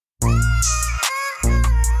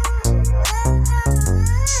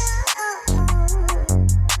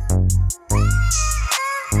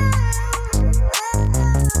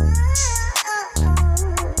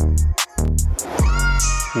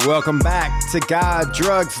Welcome back to God,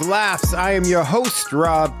 Drugs, Laughs. I am your host,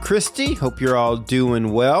 Rob Christie. Hope you're all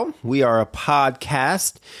doing well. We are a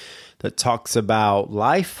podcast that talks about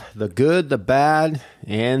life, the good, the bad,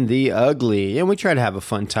 and the ugly. And we try to have a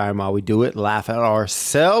fun time while we do it, laugh at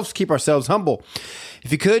ourselves, keep ourselves humble.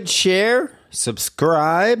 If you could share,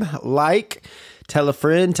 subscribe, like, tell a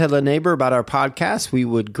friend, tell a neighbor about our podcast, we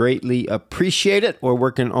would greatly appreciate it. We're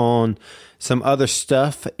working on some other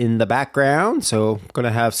stuff in the background. So going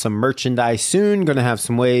to have some merchandise soon. Going to have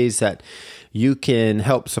some ways that you can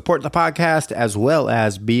help support the podcast as well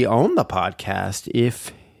as be on the podcast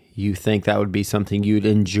if you think that would be something you'd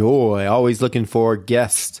enjoy. Always looking for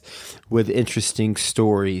guests with interesting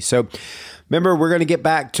stories. So remember, we're going to get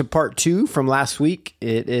back to part 2 from last week.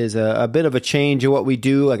 It is a bit of a change in what we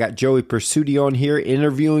do. I got JOEY PRESUTTI on here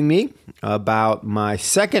interviewing me about my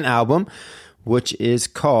second album, which is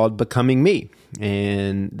called Becoming Me.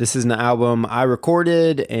 And this is an album I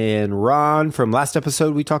recorded, and Ron from last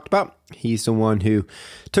episode we talked about, he's the one who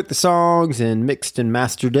took the songs and mixed and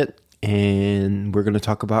mastered it. And we're going to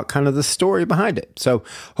talk about kind of the story behind it. So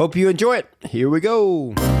hope you enjoy it. Here we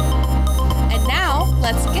go. And now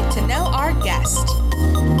let's get to know our guest.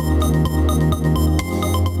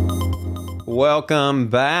 Welcome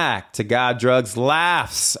back to God, Drugs,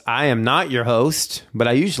 Laughs. I am not your host, but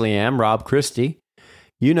I usually am, Rob Christie.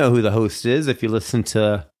 You know who the host is if you listen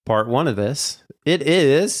to part 1 of this. It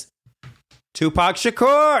is Tupac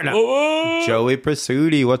Shakur. No, JOEY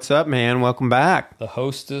PRESUTTI. What's up, man? Welcome back. The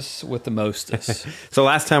hostess with the mostest. So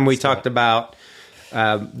last time we talked about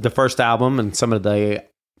the first album and some of the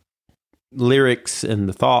lyrics and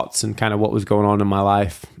the thoughts and kind of what was going on in my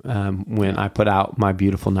life when I put out My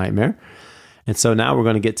Beautiful Nightmare. And so now we're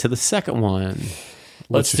going to get to the second one.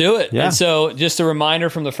 Let's do it. Yeah. And so just a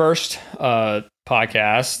reminder from the first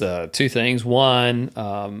podcast, 2 things. One,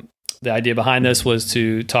 the idea behind this was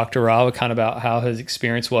to talk to Rob kind of about how his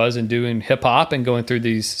experience was in doing hip hop and going through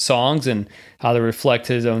these songs and how they reflect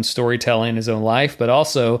his own storytelling, his own life. But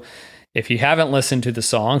also, if you haven't listened to the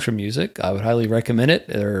songs from music, I would highly recommend it.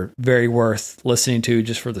 They're very worth listening to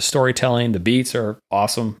just for the storytelling. The beats are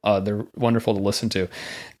awesome. They're wonderful to listen to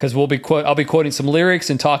because I'll be quoting some lyrics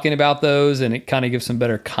and talking about those, and it kind of gives some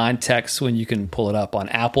better context when you can pull it up on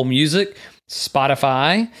Apple Music,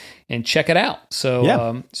 Spotify, and check it out.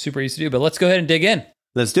 So super easy to do, but let's go ahead and dig in.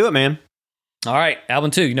 Let's do it, man. All right.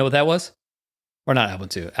 Album 2. You know what that was? Or not album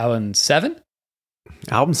 2. Album 7?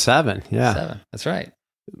 Album 7. Yeah. 7. That's right.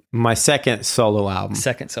 My second solo album.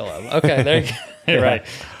 Second solo album. Okay, there you go. You're right.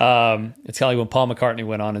 It's kind of like when Paul McCartney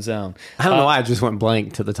went on his own. I don't know why I just went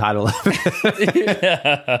blank to the title of it.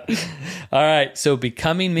 Yeah. All right, so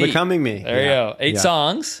Becoming Me. Becoming Me. There you go. 8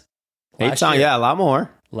 songs. 8 songs, yeah, a lot more.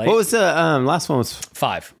 What was the last one? Was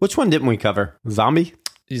 5. Which one didn't we cover? Zombie?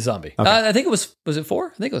 Zombie. Okay. I think it was it 4?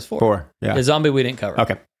 I think it was 4. 4, yeah. The Zombie we didn't cover.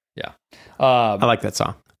 Okay. Yeah. I like that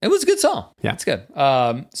song. It was a good song. Yeah. It's good.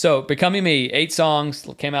 So Becoming Me, 8 songs,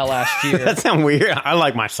 came out last year. That sounds weird. I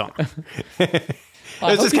like my song. It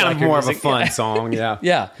was just kind of more of a fun song. Yeah.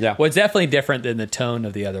 Yeah. Yeah. Well, it's definitely different than the tone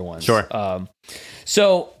of the other ones. Sure.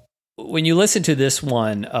 So when you listen to this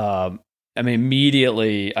one,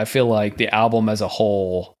 immediately I feel like the album as a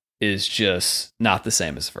whole is just not the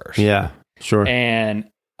same as the first. Yeah, sure. And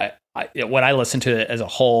when I listen to it as a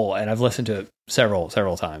whole, and I've listened to it several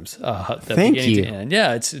times. Thank you. To end.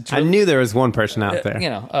 Yeah, it's really, I knew there was one person out there.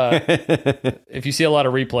 If you see a lot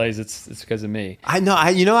of replays, it's because of me. I know.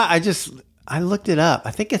 I looked it up.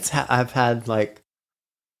 I think I've had like,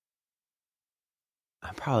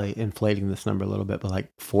 I'm probably inflating this number a little bit, but like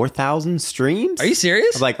 4,000 streams. Are you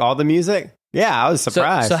serious? Of like all the music? Yeah, I was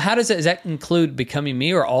surprised. So how does that include Becoming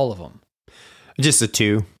Me or all of them? Just the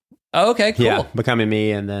 2. Oh, okay, cool. Yeah, Becoming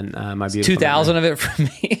Me, and then My Beautiful 2,000 of it from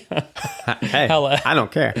me. Hey, I don't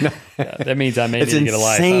care. No. Yeah, that means I may It's need to get a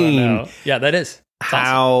life. I don't know. Yeah, that is. It's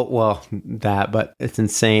awesome. But it's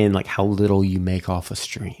insane, like how little you make off of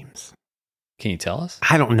streams. Can you tell us?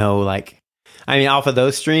 I don't know. Off of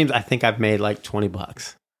those streams, I think I've made like $20.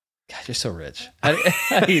 God, you're so rich. How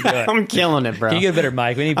do you do it? I'm killing it, bro. Can you get a better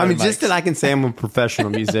mic? We need better just mics. that I can say I'm a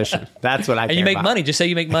professional musician. That's what I care And you make about. money. Just say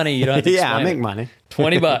you make money. You don't have to Yeah, I explain make it. money.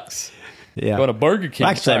 $20. Yeah. Go to Burger King.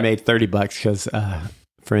 Well, actually, I made $30 because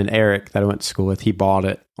friend Eric that I went to school with, he bought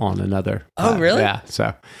it on another. Oh, really? Yeah. So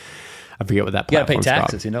I forget what that You got to pay platform's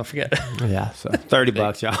taxes, called. forget. Yeah. So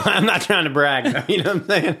 $30, y'all. I'm not trying to brag, though, you know what I'm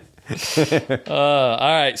saying? All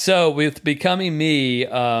right. So with Becoming Me,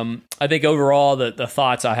 I think overall the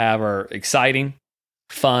thoughts I have are exciting,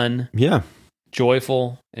 fun, Yeah.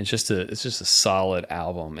 joyful. It's just a solid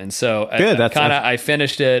album. And so Good, I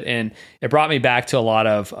finished it and it brought me back to a lot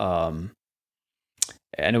of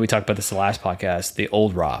I know we talked about this in the last podcast, the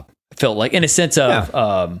old Rob felt like, in a sense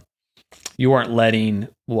of, you weren't letting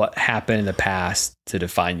what happened in the past to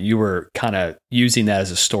define you. You were kind of using that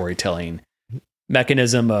as a storytelling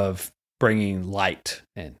mechanism of bringing light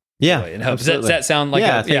and joy and hope. Does that sound like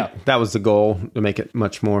I think that was the goal, to make it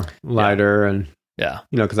much more lighter and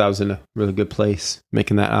because I was in a really good place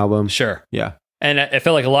making that album. Sure. Yeah. And I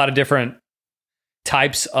felt like a lot of different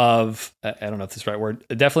types of, I don't know if that's the right word,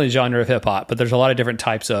 definitely a genre of hip hop, but there's a lot of different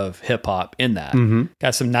types of hip hop in that.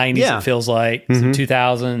 Got some 90s, it feels like, some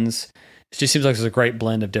 2000s. It just seems like there's a great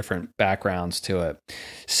blend of different backgrounds to it.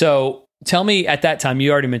 So tell me, at that time,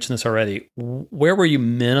 you already mentioned this already, where were you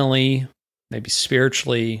mentally, maybe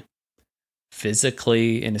spiritually,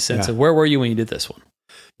 physically, in a sense of where were you when you did this one?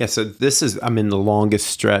 Yeah, so I'm in the longest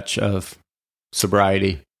stretch of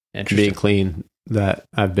sobriety, being clean, that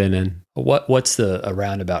I've been in. What's the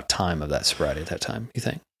roundabout time of that sobriety at that time, you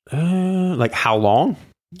think? Like how long?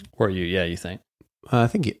 Were you, you think? I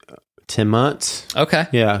think 10 months. Okay.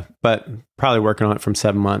 Yeah, but probably working on it from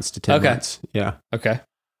 7 months to 10 months. Yeah. Okay.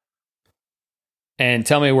 And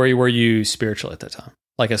tell me, where were you spiritually at that time?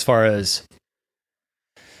 Like, as far as,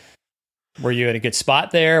 were you at a good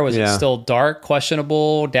spot there? Was it still dark,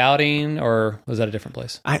 questionable, doubting, or was that a different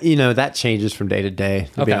place? That changes from day to day,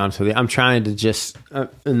 to be honest with you. I'm trying to just,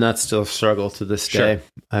 and that's still a struggle to this day.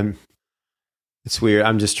 It's weird.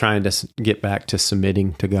 I'm just trying to get back to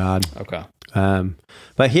submitting to God. Okay.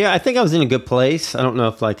 But here, I think I was in a good place. I don't know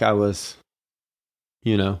if I was,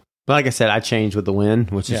 but like I said, I changed with the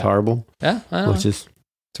wind, which is horrible. Yeah. I know. Which is,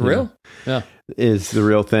 it's real. Is the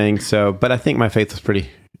real thing. So, but I think my faith was pretty,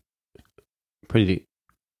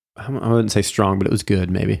 I wouldn't say strong, but it was good,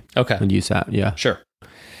 maybe. Okay. I'd use that. Yeah. Sure.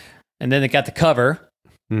 And then they got the cover.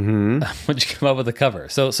 Mm-hmm. When'd you come up with the cover?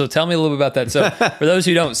 So tell me a little bit about that. So for those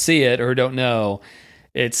who don't see it or don't know,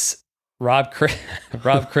 it's Rob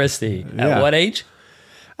Christy. At what age?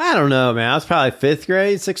 I don't know, man. I was probably 5th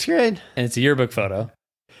grade, 6th grade. And it's a yearbook photo.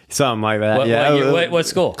 Something like that. What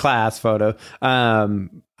school? Class photo.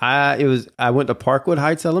 I went to Parkwood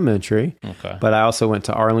Heights Elementary, but I also went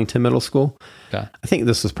to Arlington Middle School. Okay. I think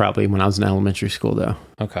this was probably when I was in elementary school, though.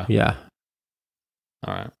 Okay. Yeah.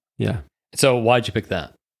 All right. Yeah. So why'd you pick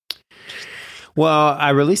that? Well,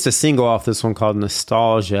 I released a single off this one called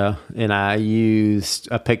Nostalgia, and I used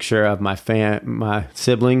a picture of my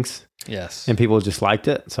siblings. Yes. And people just liked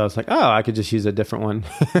it. So I was like, oh, I could just use a different one.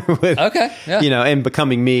 Okay. Yeah. And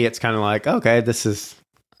becoming me, it's kind of like, okay, this is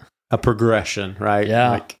a progression, right?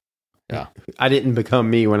 Yeah. I didn't become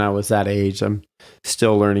me when I was that age. I'm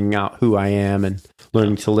still learning out who I am and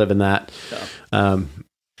learning to live in that,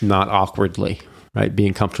 not awkwardly, right?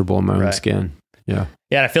 Being comfortable in my own skin. Yeah.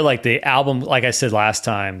 Yeah. I feel like the album, like I said last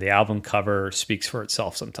time, the album cover speaks for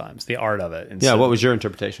itself sometimes, the art of it. And what was your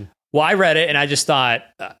interpretation? Well, I read it and I just thought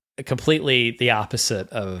completely the opposite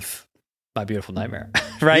of My Beautiful Nightmare,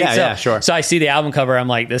 right? Yeah, sure. So I see the album cover. I'm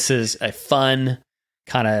like, this is a fun,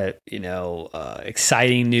 kind of,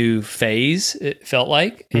 exciting new phase, it felt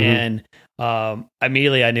like. And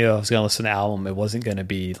immediately I knew I was going to listen to the album. It wasn't going to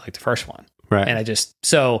be like the first one. Right. And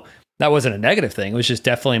so that wasn't a negative thing. It was just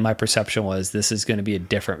definitely my perception was this is going to be a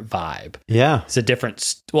different vibe. Yeah. It's a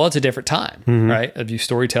different time, right? Of you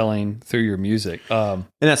storytelling through your music. And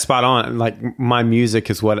that's spot on. Like my music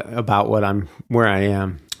is where I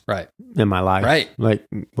am. Right. In my life. Right. Like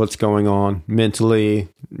what's going on mentally,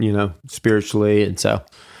 spiritually. And so,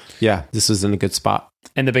 yeah, this is in a good spot.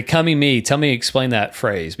 And the becoming me, explain that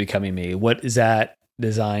phrase, becoming me. What is that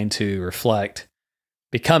designed to reflect?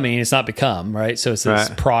 Becoming, it's not become, right? So it's this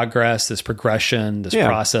progress, this progression, this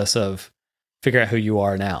process of figuring out who you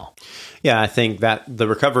are now. Yeah, I think that the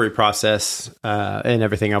recovery process and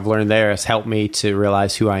everything I've learned there has helped me to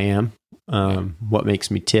realize who I am, what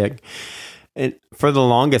makes me tick. And for the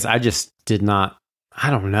longest, I just did not, I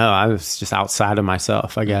don't know, I was just outside of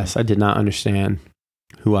myself, I guess. I did not understand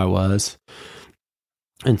who I was.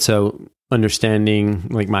 And so understanding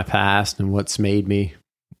like my past and what's made me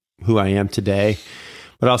who I am today,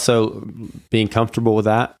 but also being comfortable with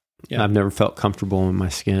that. Yeah. I've never felt comfortable in my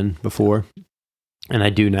skin before, and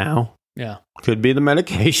I do now. Yeah. Could be the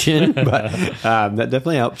medication, but that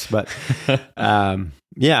definitely helps. But I'm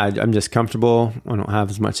just comfortable. I don't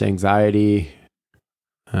have as much anxiety.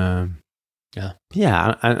 I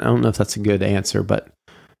don't know if that's a good answer, but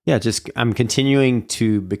I'm continuing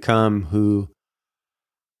to become who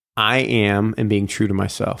I am and being true to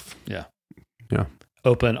myself. Yeah. Yeah.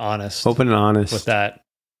 Open and honest with that.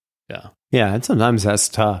 Yeah. Yeah. And sometimes that's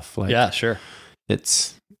tough. Like, yeah, sure.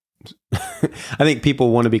 It's, I think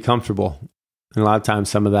people want to be comfortable. And a lot of times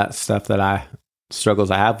some of that stuff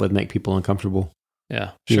struggles I have with make people uncomfortable.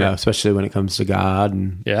 Yeah. You know, especially when it comes to God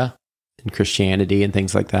and Christianity and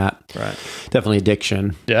things like that. Right. Definitely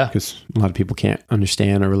addiction. Yeah. Because a lot of people can't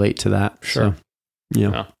understand or relate to that. Sure. So, you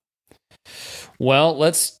know. Yeah. Well,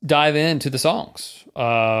 let's dive into the songs.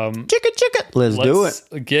 Chicka. Let's do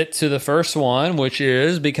it. Get to the first one, which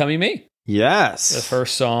is Becoming Me. Yes. The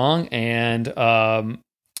first song. And I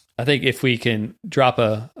think if we can drop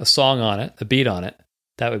a song on it, a beat on it,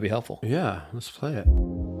 that would be helpful. Yeah. Let's play it.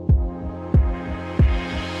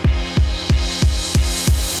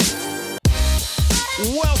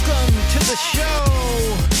 Welcome to the show.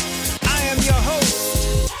 I am your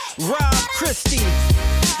host, Rob Christy,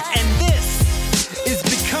 and this is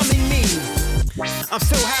Becoming Me. I'm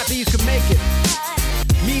so happy you could make it.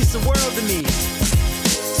 Means the world to me.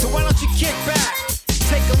 So why don't you kick back,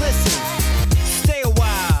 take a listen, stay a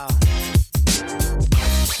while.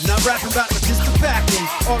 Not rapping about the pistol backing,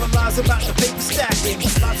 all the lies about the paper stacking.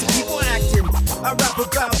 Lots of people acting. I rap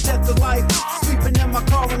about death of life, sleeping in my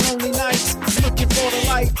car on lonely nights, looking for the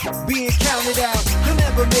light, being counted out. You'll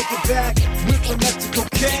never make it back. Whipping Mexico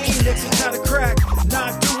cocaine, next kind of crack.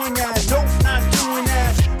 Not doing that, nope, not doing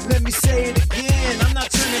that. Let me say it again, I'm not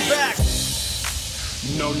turning back.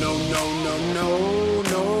 No,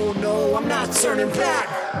 I'm not turning back.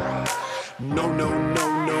 No,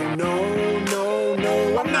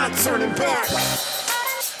 I'm not turning back.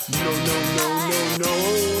 No,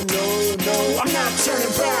 I'm not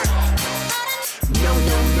turning back. No,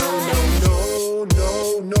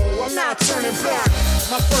 I'm not turning back.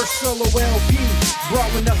 My first solo LP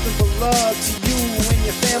brought me nothing but love to you and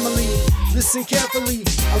your family. Listen carefully,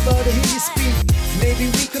 I love to hear you speak. Maybe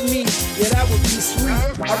we could meet, yeah, that would be sweet.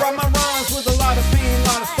 I write my rhymes with a lot of pain, a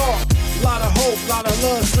lot of thought, a lot of hope, a lot of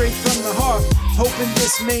love straight from the heart. Hoping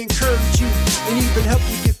this may encourage you and even help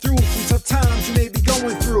you get through some tough times you may be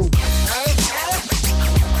going through.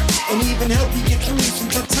 And even help you get through some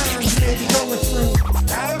tough times you may be going through.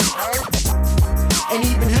 And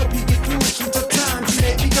even help you get through some tough times you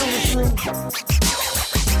may be going through.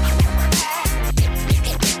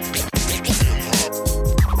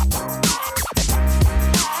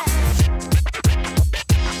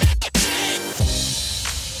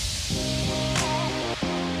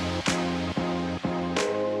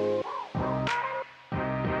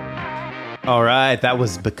 All right, that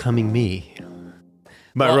was Becoming Me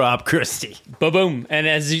by Rob Christy. Boom. And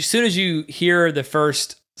as soon as you hear the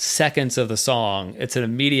first seconds of the song, it's an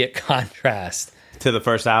immediate contrast to the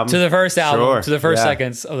first album. To the first Sure.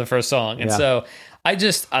 seconds of the first song. And so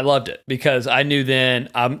I loved it because I knew then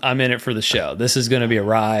I'm in it for the show. This is going to be a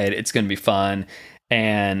ride. It's going to be fun.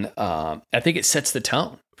 And I think it sets the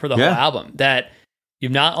tone for the whole album, that you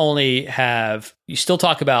not only you still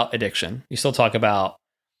talk about addiction, you still talk about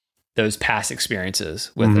those past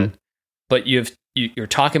experiences with it, but you're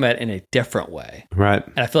talking about it in a different way. Right.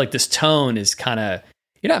 And I feel like this tone is kind of,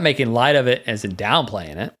 you're not making light of it as in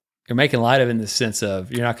downplaying it. You're making light of it in the sense of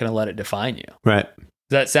you're not going to let it define you. Right.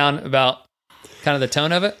 Does that sound about kind of the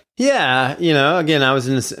tone of it? Yeah. You know, again, I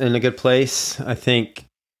was in a good place. I think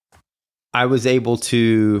I was able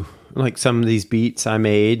to, like, some of these beats I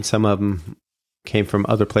made, some of them came from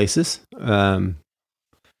other places where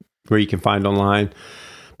you can find online.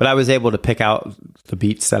 But I was able to pick out the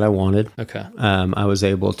beats that I wanted. Okay. I was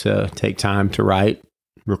able to take time to write,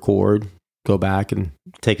 record, go back and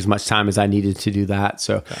take as much time as I needed to do that.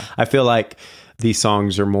 So I feel like these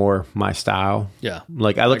songs are more my style. Yeah.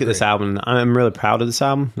 Like I look at this album, and I'm really proud of this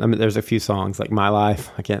album. I mean, there's a few songs like My Life.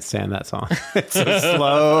 I can't stand that song. It's so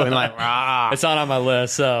slow and like, rah. It's not on my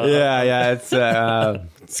list. So yeah. It's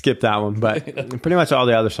skip that one, but pretty much all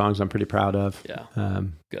the other songs I'm pretty proud of. Yeah.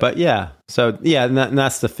 But and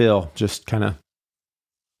that's the feel. Just kind of,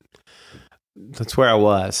 that's where I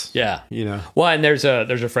was. Yeah. You know. Well, and there's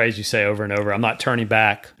a phrase you say over and over. I'm not turning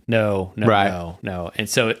back. No. And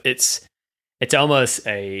so it's almost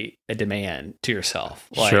a demand to yourself.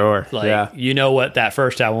 Like, sure. You know what that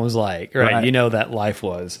first album was like, right? You know that life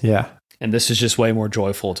was. Yeah. And this is just way more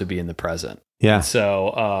joyful to be in the present. Yeah. And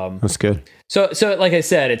so that's good. So like I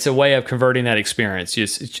said, it's a way of converting that experience.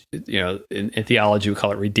 Just, in theology, we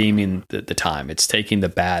call it redeeming the time. It's taking the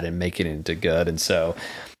bad and making it into good. And so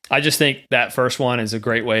I just think that first one is a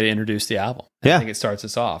great way to introduce the album. I think it starts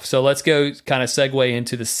us off. So let's go kind of segue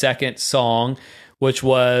into the second song, which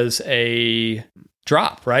was a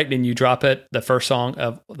drop, right? And you drop it. The first song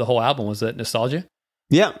of the whole album was it Nostalgia?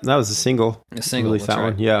 Yeah, that was a single. Released that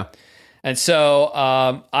one. Yeah. And so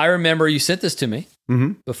I remember you sent this to me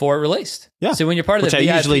before it released. Yeah. So when you're part of the VIP,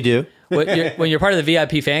 VIP, I usually do. when you're part of the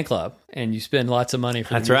VIP fan club and you spend lots of money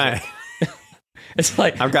for that's the right. It's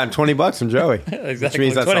like I've gotten $20 from Joey. Exactly. Which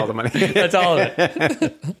means that's 20, all the money. That's all of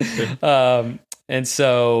it. And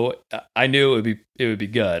so I knew it would be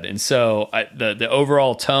good. And so the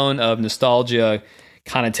overall tone of nostalgia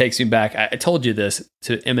kind of takes me back. I told you this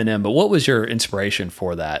to Eminem, but what was your inspiration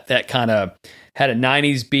for that? That kind of had a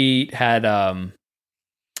 90s beat, had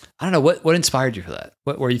I don't know what inspired you for that.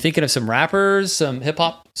 What were you thinking of? Some rappers, some hip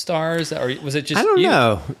hop stars, or was it just? I don't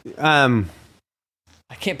know.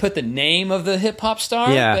 I can't put the name of the hip hop star,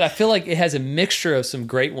 but I feel like it has a mixture of some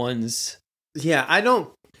great ones. Yeah, I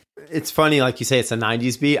don't. It's funny, like you say, it's a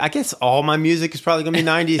 '90s beat. I guess all my music is probably gonna be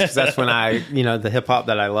 '90s because that's when the hip hop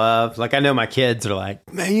that I love. Like I know my kids are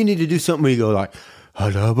like, man, you need to do something where you go like,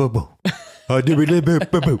 like I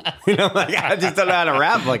just don't know how to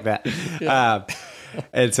rap like that. Yeah.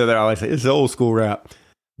 And so they're always like, it's old school rap.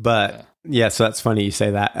 But yeah, so that's funny you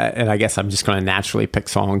say that. And I guess I'm just going to naturally pick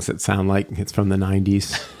songs that sound like it's from the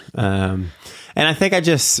 90s. And I think I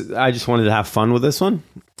just wanted to have fun with this one.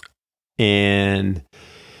 And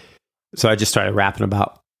so I just started rapping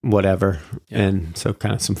about whatever. Yeah. And so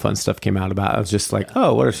kind of some fun stuff came out about it. I was just like,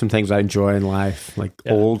 what are some things I enjoy in life? Like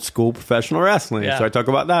old school professional wrestling. Yeah. So I talk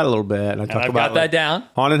about that a little bit. And I've got that down.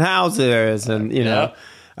 Haunted houses and, you know.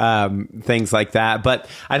 Things like that. But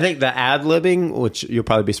I think the ad-libbing, which you'll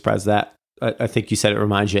probably be surprised that, I think you said it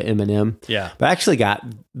reminds you of Eminem. Yeah. But I actually got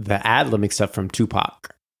the ad-libbing stuff from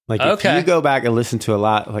Tupac. Like if you go back and listen to a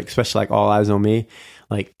lot, like especially like All Eyes on Me,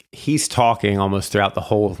 like he's talking almost throughout the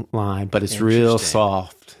whole line, but it's real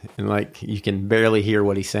soft and like you can barely hear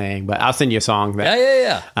what he's saying. But I'll send you a song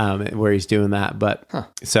that where he's doing that. But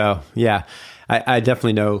so yeah, I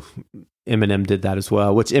definitely know Eminem did that as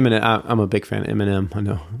well, which Eminem, I'm a big fan of Eminem. I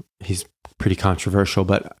know he's pretty controversial,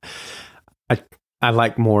 but I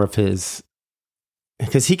like more of his,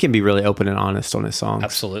 because he can be really open and honest on his songs.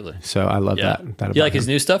 Absolutely. So I love that. Do you like his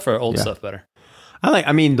new stuff or old stuff better?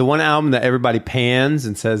 I mean, the one album that everybody pans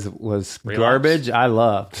and says was garbage, I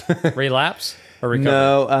loved. Relapse or Recovery?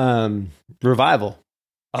 No, Revival.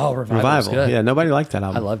 Oh, Revival. Good. Yeah, nobody liked that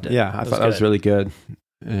album. I loved it. Yeah, I thought that was really good.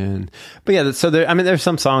 But yeah, so there's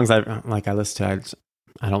some songs I listen to.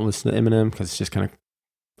 I don't listen to Eminem because it's just kind of,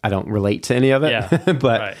 I don't relate to any of it. Yeah,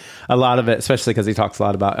 but a lot of it, especially because he talks a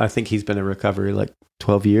lot about, I think he's been in recovery like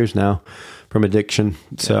 12 years now from addiction.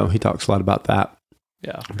 So he talks a lot about that.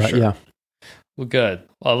 Yeah. But yeah. Well, good.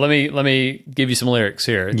 Well, let me give you some lyrics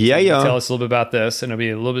here. Yeah. Tell us a little bit about this, and it'll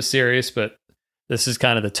be a little bit serious, but this is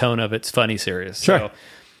kind of the tone of it's funny serious. Sure. So,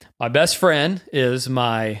 my best friend is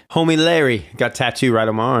my homie Larry. Got a tattoo right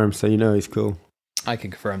on my arm, so you know he's cool. I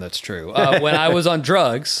can confirm that's true. When I was on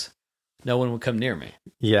drugs, no one would come near me.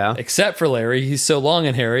 Yeah. Except for Larry. He's so long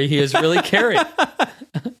and hairy, he is really carried.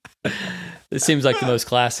 This seems like the most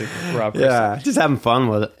classic Rob. Yeah, just having fun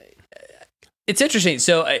with it. It's interesting.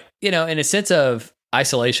 So, in a sense of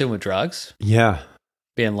isolation with drugs, being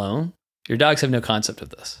alone, your dogs have no concept of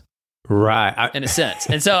this. Right. In a sense.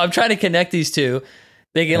 And so I'm trying to connect these two.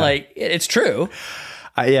 Thinking like it's true.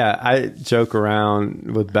 I joke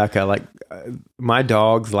around with Becca like my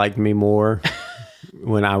dogs liked me more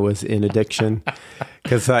when I was in addiction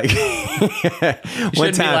because like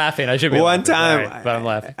one time laughing. I should be one laughing, time, right, but I'm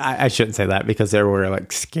laughing. I shouldn't say that because there were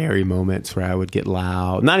like scary moments where I would get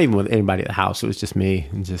loud. Not even with anybody at the house. It was just me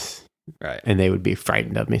and and they would be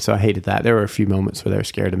frightened of me. So I hated that. There were a few moments where they were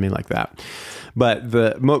scared of me like that. But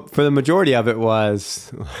for the majority of it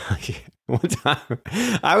was like, one time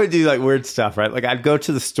I would do like weird stuff, right? Like I'd go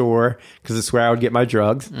to the store because it's where I would get my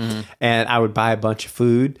drugs and I would buy a bunch of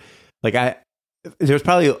food. Like there was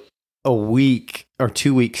probably a week or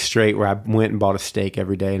 2 weeks straight where I went and bought a steak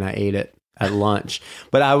every day and I ate it at lunch.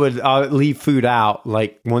 But I would leave food out.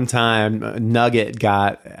 Like one time Nugget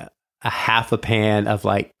got a half a pan of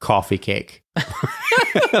like coffee cake.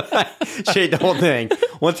 She ate the whole thing.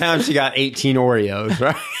 One time she got 18 Oreos,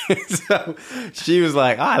 right? So she was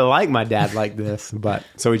like, I like my dad like this. But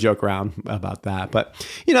so we joke around about that. But,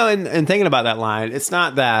 and thinking about that line, it's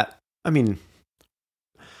not that, I mean,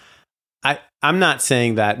 I'm not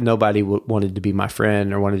saying that nobody wanted to be my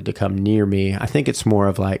friend or wanted to come near me. I think it's more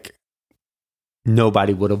of like,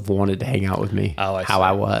 nobody would have wanted to hang out with me how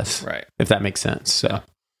I was. Right. If that makes sense. So,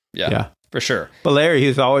 yeah. For sure. But Larry, he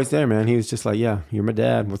was always there, man. He was just like, yeah, you're my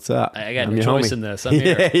dad. What's up? I got no choice in this. I'm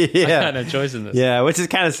here. I got no choice in this. Yeah, which is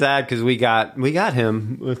kind of sad because we got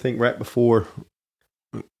him, I think, right before,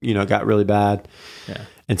 it got really bad. Yeah.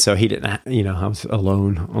 And so he didn't, I was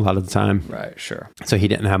alone a lot of the time. Right, sure. So he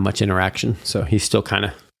didn't have much interaction. So he's still kind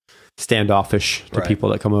of standoffish to people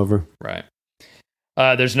that come over. Right.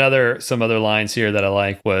 There's some other lines here that I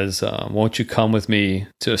like was, won't you come with me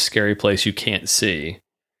to a scary place you can't see?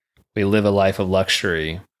 We live a life of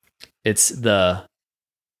luxury. It's the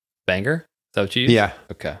banger. that what you used? Yeah.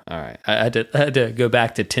 Okay. All right. I had to go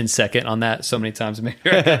back to 10-second on that so many times to make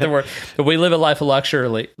sure I got the word. But we live a life of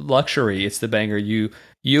luxury. It's the banger. You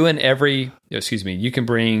can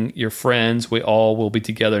bring your friends. We all will be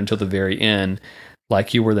together until the very end.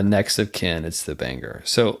 Like you were the next of kin. It's the banger.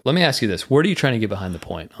 So let me ask you this. What are you trying to get behind the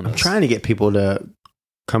point on this? I'm trying to get people to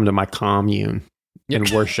come to my commune and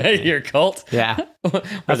worship me. Your cult? Yeah.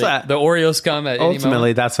 The Oreos come at any Ultimately,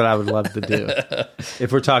 moment? that's what I would love to do.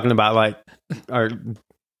 If we're talking about like our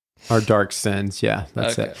dark sins, yeah,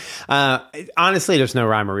 that's Okay. it. Honestly, there's no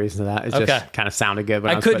rhyme or reason to that. It just kind of sounded good.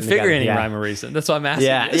 When I couldn't figure any yeah. rhyme or reason. That's why I'm asking.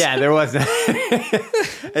 Yeah, there wasn't.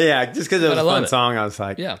 Yeah, just because it was a fun song, I was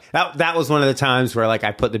like, yeah. That was one of the times where like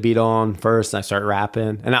I put the beat on first and I started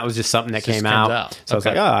rapping, and that was just something that came out. So I was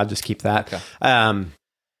like, oh, I'll just keep that. Okay.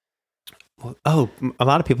 A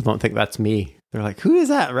lot of people don't think that's me. They're like, who is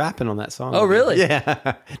that rapping on that song? Oh, really?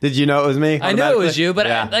 Yeah. Did you know it was me? I know it was you, but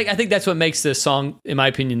I think that's what makes this song, in my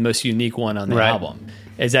opinion, the most unique one on the album,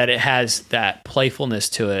 is that it has that playfulness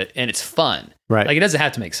to it, and it's fun. Right. Like, it doesn't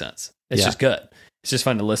have to make sense. It's just good. It's just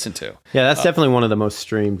fun to listen to. Yeah, that's definitely one of the most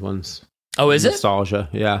streamed ones. Oh, is it? Nostalgia,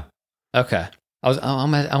 yeah. Okay.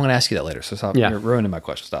 I'm going to ask you that later, so stop. You're ruining my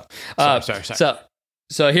question. Stop. Sorry.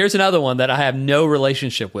 So here's another one that I have no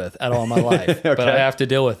relationship with at all in my life, but I have to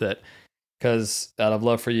deal with it because out of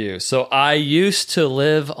love for you. So I used to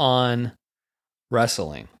live on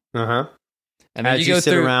wrestling. Uh-huh. And then you go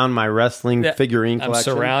sit around my wrestling figurine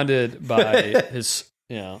collection. I'm surrounded by his,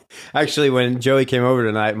 Actually, when Joey came over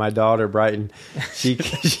tonight, my daughter, Brighton, he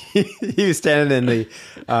was standing in the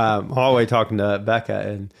hallway talking to Becca,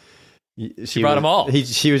 and she brought them all.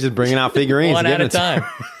 She was just bringing out figurines. One at a time.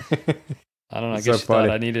 I don't know. I guess she thought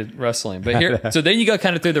I needed wrestling. But here, so then you go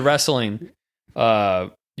kind of through the wrestling.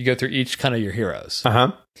 You go through each kind of your heroes.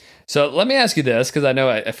 Uh-huh. So let me ask you this, because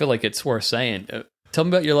I feel like it's worth saying. Tell me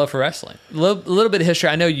about your love for wrestling. A little bit of history.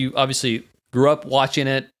 I know you obviously grew up watching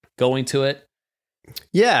it, going to it.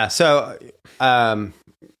 Yeah. So I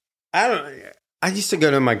used to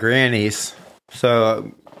go to my granny's.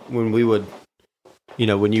 So when we would,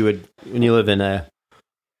 when you live in a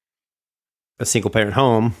single parent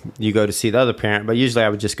home, you go to see the other parent, but usually I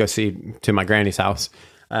would just go to my granny's house.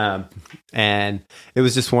 And it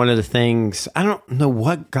was just one of the things. I don't know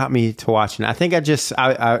what got me to watching it. I think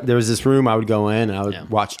there was this room I would go in and I would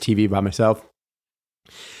watch TV by myself.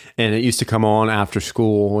 And it used to come on after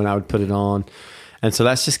school when I would put it on. And so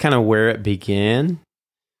that's just kind of where it began.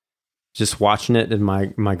 Just watching it in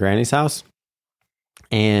my granny's house.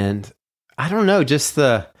 And I don't know, just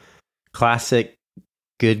the classic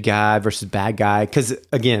good guy versus bad guy. Because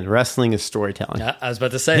again, wrestling is storytelling. Yeah, I was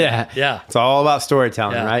about to say that. Yeah. It's all about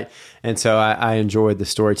storytelling, right? And so I enjoyed the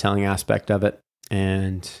storytelling aspect of it.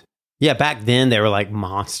 And yeah, back then they were like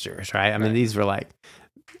monsters, right? I mean, these were like,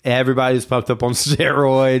 everybody was pumped up on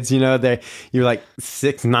steroids. You're like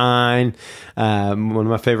 6'9". One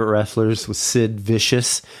of my favorite wrestlers was Sid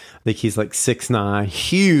Vicious. I think he's like 6'9",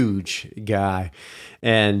 huge guy.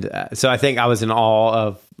 And so I think I was in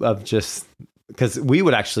awe of just, because we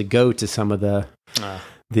would actually go to some of the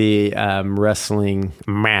wrestling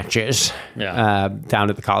matches down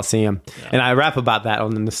at the Coliseum. Yeah. And I rap about that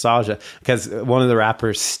on the Nostalgia, because one of the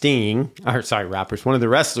one of the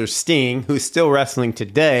wrestlers, Sting, who's still wrestling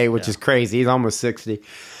today, which is crazy. He's almost 60.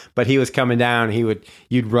 But he was coming down,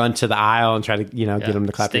 you'd run to the aisle and try to, get him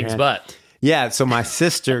to clap your hand. Sting's butt. Yeah, so my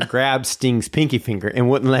sister grabbed Sting's pinky finger and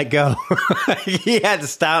wouldn't let go. He had to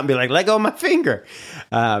stop and be like, let go of my finger.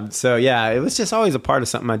 So yeah, it was just always a part of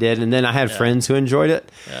something I did. And then I had friends who enjoyed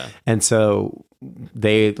it. Yeah. And so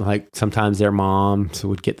they, like, sometimes their moms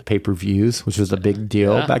would get the pay-per-views, which was a big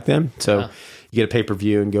deal back then. So you get a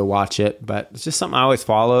pay-per-view and go watch it. But it's just something I always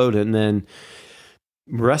followed. And then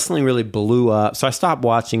wrestling really blew up. So I stopped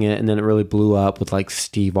watching it, and then it really blew up with like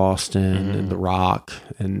Steve Austin and The Rock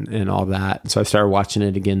and all that. So I started watching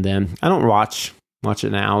it again then. I don't watch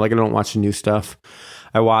it now. Like, I don't watch the new stuff.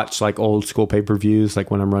 I watch like old school pay-per-views,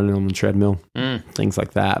 like when I'm running on the treadmill, things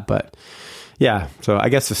like that. But yeah, so I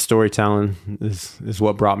guess the storytelling is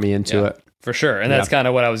what brought me into it. For sure. And that's kind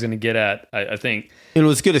of what I was going to get at, I think. And it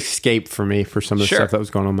was a good escape for me for some of the stuff that was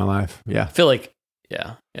going on in my life. Yeah. I feel like,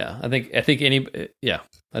 yeah. I think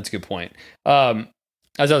that's a good point.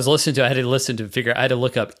 As I was listening to, I had to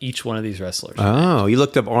look up each one of these wrestlers. Oh, you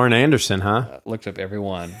looked up Arn Anderson, huh? Looked up every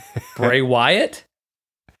one. Bray Wyatt?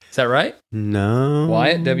 Is that right? No.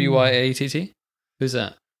 Wyatt, W-Y-A-T-T? Who's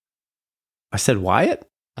that? I said Wyatt?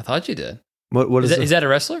 I thought you did. What is that a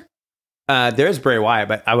wrestler? There's Bray Wyatt,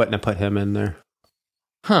 but I wouldn't have put him in there.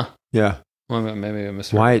 Huh. Yeah. Well, maybe I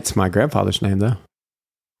misheard Wyatt's my grandfather's name, though.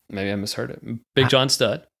 Maybe I misheard it. Big John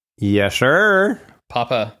Studd. Yes, sir.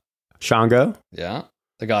 Papa Shango. Yeah.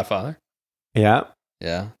 The Godfather. Yeah.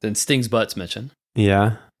 Yeah. Then Sting's Butt's mentioned.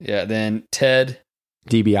 Yeah. Yeah. Then Ted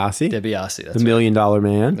DiBiase. DiBiase. That's the $1 Million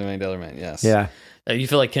Man. The $1 Million Man. Yes. Yeah. You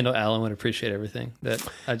feel like Kendall Allen would appreciate everything that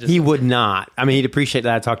I just. He would not. I mean, he'd appreciate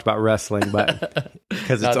that I talked about wrestling, but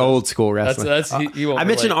because it's old school wrestling. I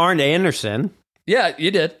mentioned Arn Anderson. Yeah,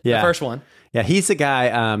 you did. Yeah. The first one. Yeah, he's the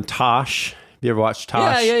guy, Tosh. You ever watched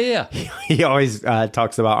Tosh? Yeah. He always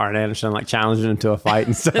talks about Arn Anderson, like challenging him to a fight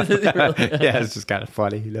and stuff. Yeah, it's just kind of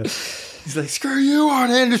funny. He's like, screw you,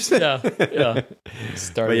 Arn Anderson. Yeah.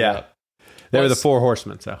 Started up. They were the Four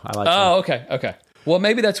Horsemen, so I like them. Okay. Well,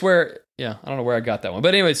 maybe that's where, I don't know where I got that one.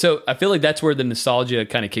 But anyway, so I feel like that's where the nostalgia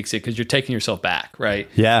kind of kicks in because you're taking yourself back, right?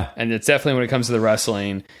 Yeah. And it's definitely when it comes to the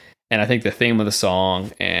wrestling. And I think the theme of the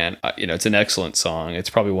song, and it's an excellent song.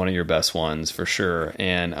 It's probably one of your best ones for sure.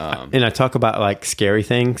 And I talk about like scary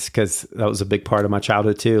things because that was a big part of my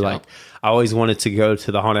childhood too. Yeah. Like I always wanted to go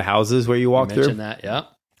to the haunted houses where you walk through. Mentioned that, yeah.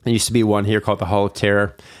 There used to be one here called the Hall of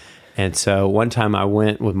Terror. And so one time I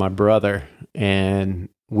went with my brother and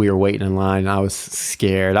we were waiting in line. I was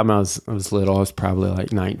scared. I mean, I was little. I was probably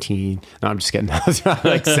like 19. No, I'm just kidding. I was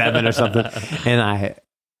probably like 7 or something. And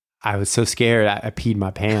I was so scared. I peed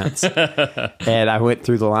my pants and I went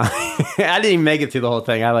through the line. I didn't even make it through the whole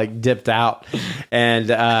thing. I like dipped out and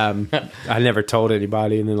I never told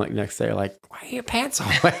anybody. And then like next day, like, why are your pants all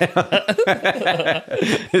wet?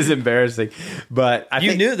 It's embarrassing. But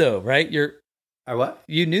you knew though, right? What?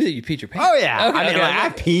 You knew that you peed your pants. Oh yeah, okay, I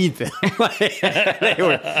peed them. They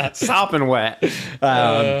were sopping wet.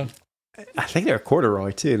 I think they were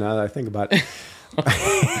corduroy too. Now that I think about it,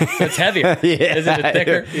 so it's heavier. Yeah, isn't it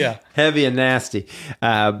thicker? Yeah, heavy and nasty.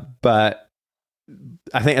 But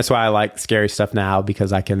I think that's why I like scary stuff now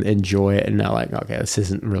because I can enjoy it and not like, okay, this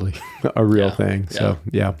isn't really a real thing. So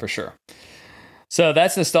yeah, for sure. So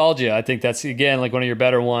that's nostalgia. I think that's again like one of your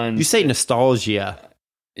better ones. You say nostalgia.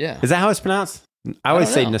 Yeah, is that how it's pronounced? I always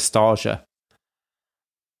say nostalgia.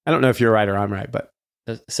 I don't know if you're right or I'm right, but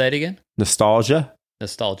say it again. Nostalgia.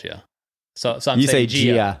 So I'm you say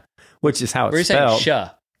Gia. Gia, which is how it's spelled. Saying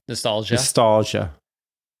Nostalgia.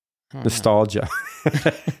 Nostalgia.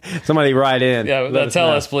 Somebody write in. Yeah, tell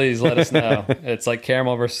us, please. Let us know. It's like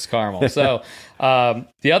caramel versus caramel. So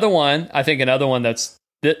the other one, I think another one this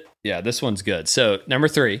one's good. So number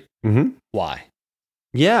 3, Why?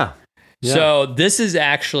 Yeah. So this is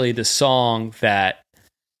actually the song that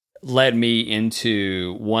led me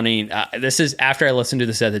into wanting, this is after I listened to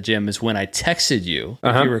this at the gym is when I texted you,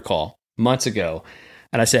 if you recall, months ago.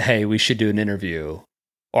 And I said, hey, we should do an interview.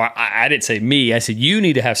 Or I didn't say me. I said, you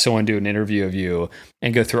need to have someone do an interview of you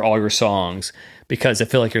and go through all your songs because I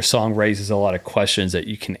feel like your song raises a lot of questions that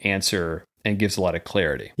you can answer and gives a lot of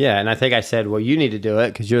clarity. Yeah, and I think I said, well, you need to do it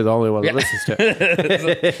because you're the only one that listens to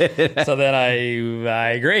it. so then I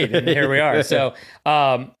agreed, and here we are. So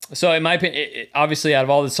in my opinion, obviously out of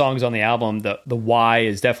all the songs on the album, the Why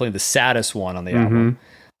is definitely the saddest one on the album.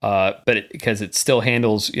 Because it still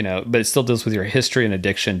handles, but it still deals with your history and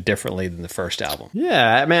addiction differently than the first album.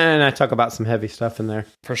 Yeah, man, I talk about some heavy stuff in there.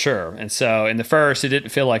 For sure. And so in the first, it didn't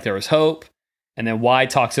feel like there was hope. And then Why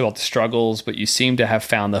talks about the struggles, but you seem to have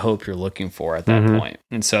found the hope you're looking for at that point.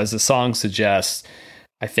 And so as the song suggests,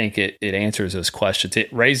 I think it answers those questions.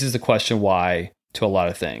 It raises the question why to a lot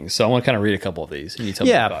of things. So I want to kind of read a couple of these and you tell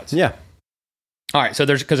me your thoughts. Yeah. All right. So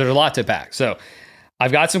there's a lot to pack. So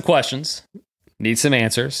I've got some questions, need some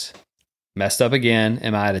answers. Messed up again.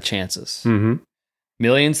 Am I out of chances?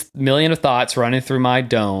 Million of thoughts running through my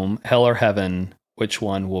dome. Hell or heaven? Which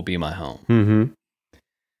one will be my home?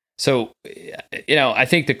 So, I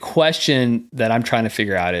think the question that I'm trying to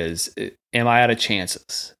figure out is, am I out of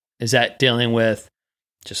chances? Is that dealing with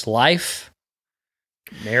just life,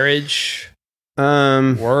 marriage,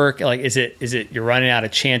 work? Like, is it you're running out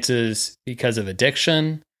of chances because of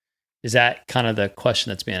addiction? Is that kind of the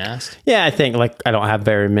question that's being asked? Yeah, I think I don't have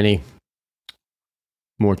very many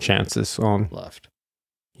more chances on left.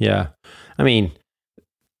 Yeah. I mean,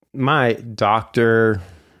 my doctor,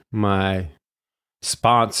 my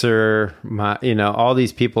sponsor, all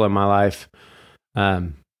these people in my life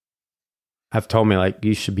have told me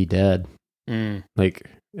you should be dead. Like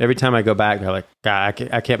every time I go back, they're like, God,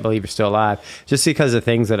 I can't believe you're still alive, just because the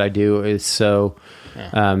things that I do is so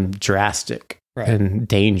drastic and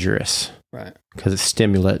dangerous, right? Because it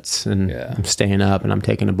stimulates and I'm staying up and I'm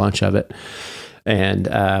taking a bunch of it. And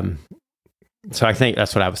so I think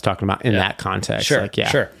that's what I was talking about in that context. Sure.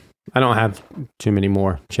 I don't have too many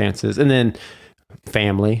more chances. And then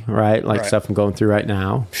family, right? Stuff I'm going through right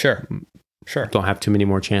now. Sure. Don't have too many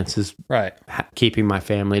more chances. Right. Keeping my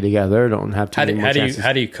family together. Don't have too many more chances.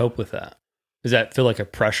 How do you cope with that? Does that feel like a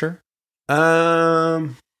pressure?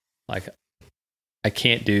 Like, I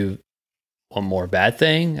can't do one more bad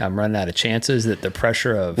thing. I'm running out of chances. That the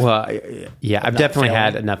pressure of I've definitely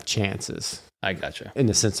had enough chances. I gotcha. In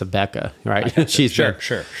the sense of Becca, right? She's sure.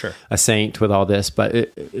 a saint with all this, but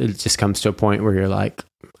it just comes to a point where you're like,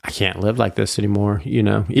 I can't live like this anymore,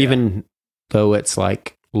 even though it's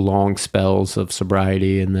like long spells of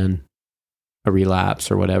sobriety and then a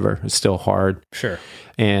relapse or whatever. It's still hard. Sure.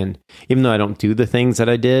 And even though I don't do the things that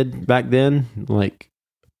I did back then, like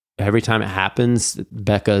every time it happens,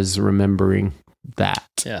 Becca's remembering that.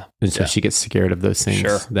 Yeah. And so she gets scared of those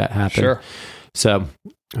things that happen. Sure. So,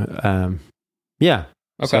 yeah.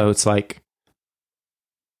 Okay. So it's like,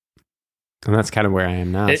 and that's kind of where I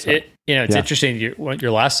am now. It's interesting.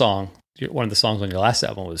 Your last song, one of the songs on your last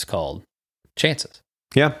album was called Chances.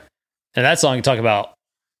 Yeah. And that song you talk about,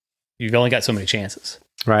 you've only got so many chances.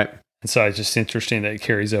 Right. And so it's just interesting that it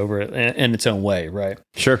carries over in its own way, right?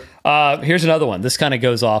 Sure. Here's another one. This kind of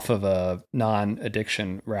goes off of a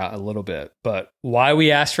non-addiction route a little bit, but Why We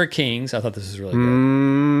Ask for Kings, I thought this was really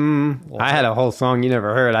good. I had a whole song you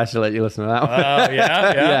never heard. I should let you listen to that one. Oh,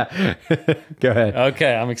 yeah? Yeah. Go ahead.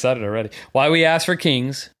 Okay, I'm excited already. Why We Ask for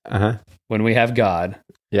Kings, when we have God.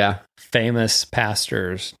 Yeah. Famous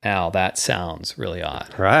pastors. Now, that sounds really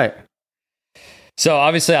odd. Right. So,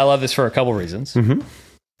 obviously, I love this for a couple reasons. Mm-hmm.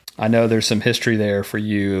 I know there's some history there for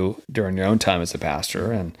you during your own time as a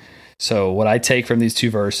pastor. And so what I take from these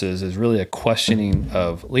two verses is really a questioning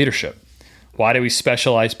of leadership. Why do we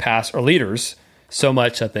specialize or leaders so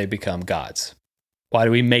much that they become gods? Why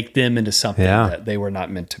do we make them into something that they were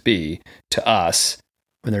not meant to be to us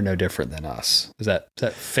when they're no different than us? Is that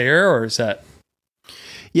fair, or is that?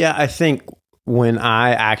 Yeah, I think when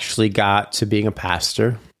I actually got to being a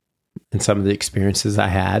pastor and some of the experiences I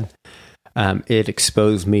had, it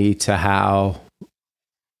exposed me to how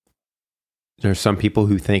there's some people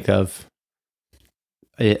who think of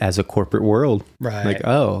it as a corporate world. Right. Like,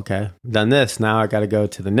 oh, okay, done this. Now I got to go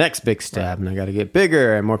to the next big step and I got to get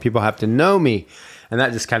bigger and more people have to know me. And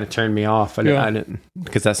that just kind of turned me off. I didn't,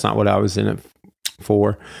 because that's not what I was in it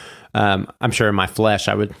for. I'm sure in my flesh,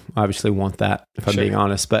 I would obviously want that if I'm being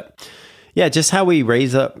honest, but yeah, just how we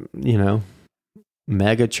raise up,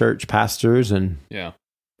 mega church pastors and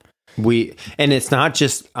and it's not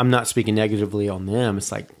just, I'm not speaking negatively on them. It's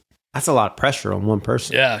like, that's a lot of pressure on one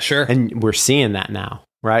person. Yeah, sure. And we're seeing that now,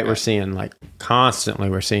 right? We're seeing constantly,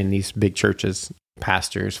 we're seeing these big churches,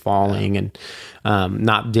 pastors falling and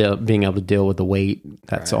not being able to deal with the weight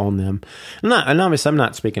that's on them. And obviously I'm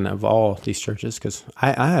not speaking of all these churches because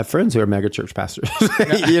I have friends who are mega church pastors, I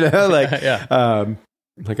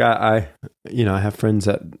have friends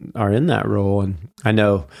that are in that role and I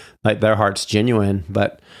know their heart's genuine,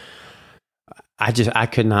 but I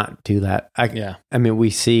could not do that. I mean, we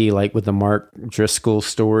see with the Mark Driscoll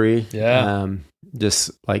story,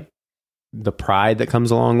 just the pride that comes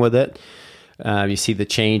along with it. You see the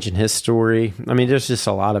change in his story. I mean, there's just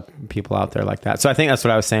a lot of people out there like that. So I think that's what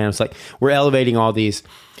I was saying. It's like, we're elevating all these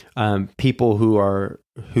people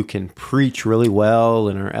who can preach really well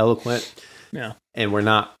and are eloquent. Yeah. And we're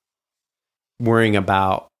not worrying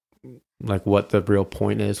about what the real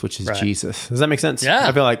point is, which is Jesus. Does that make sense? Yeah.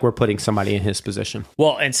 I feel like we're putting somebody in his position.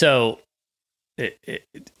 Well, and so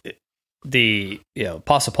the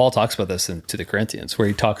Apostle Paul talks about this to the Corinthians, where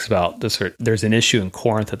he talks about this. There's an issue in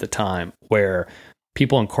Corinth at the time where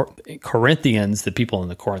people in Corinthians, the people in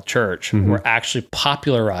the Corinth church, were actually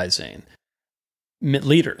popularizing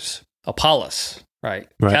leaders, Apollos, right?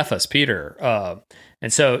 Cephas, Peter,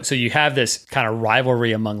 and so you have this kind of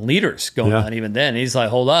rivalry among leaders going on even then. And he's like,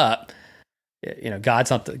 hold up. God's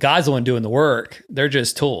the one doing the work. They're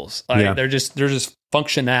just tools. They're just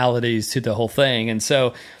functionalities to the whole thing. And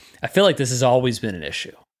so I feel like this has always been an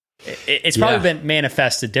issue. It's probably been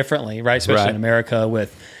manifested differently, right? Especially in America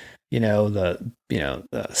with, the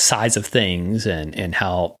size of things and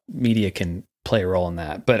how media can play a role in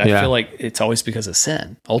that. But I feel like it's always because of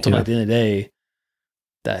sin. Ultimately, at the end of the day,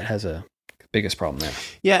 that has a biggest problem there.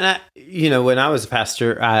 Yeah. And when I was a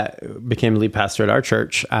pastor, I became lead pastor at our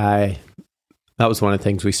church. That was one of the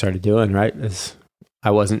things we started doing, right? Is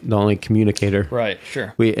I wasn't the only communicator. Right.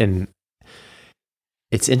 Sure. And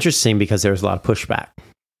it's interesting because there was a lot of pushback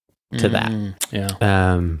to that.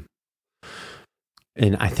 Yeah.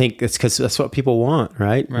 And I think it's because that's what people want,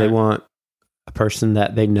 right? They want a person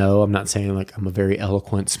that they know. I'm not saying I'm a very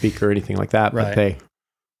eloquent speaker or anything like that, but they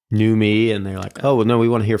knew me and they're like, oh, well, no, we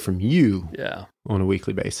want to hear from you on a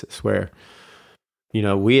weekly basis. Where,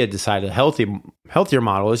 we had decided a healthier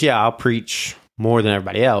model is, I'll preach more than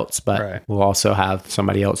everybody else, but we'll also have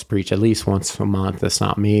somebody else preach at least once a month. That's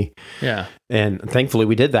not me. Yeah. And thankfully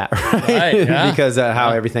we did that, right? Because of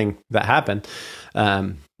how everything that happened.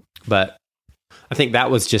 But I think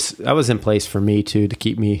that was in place for me too, to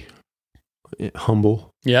keep me humble.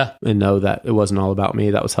 Yeah. And know that it wasn't all about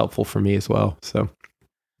me. That was helpful for me as well. So,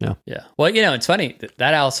 yeah. Yeah. Well, it's funny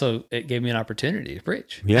that also, it gave me an opportunity to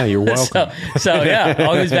preach. Yeah. You're welcome. so yeah, it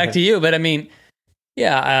all goes back to you. But I mean,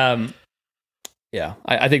 yeah.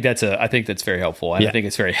 I think that's very helpful. And I think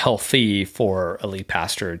it's very healthy for a lead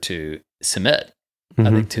pastor to submit. I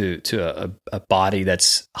think to a body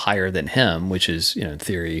that's higher than him, which is, in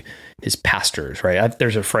theory, his pastors, right?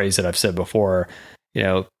 There's a phrase that I've said before,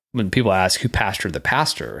 when people ask who pastored the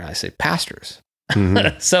pastor, I say pastors.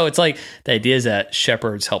 So it's like the idea is that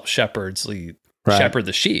shepherds help shepherds lead, shepherd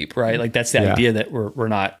the sheep, right? Like that's the idea that we're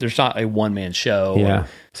not, there's not a one man show or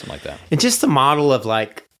something like that. And just the model of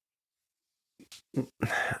like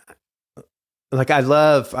I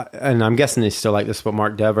love, and I'm guessing they still like this, but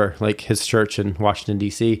Mark Dever, like his church in Washington,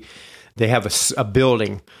 D.C., they have a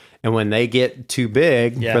building. And when they get too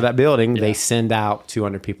big for that building, they send out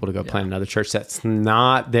 200 people to go plant another church. That's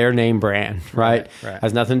not their name brand, right?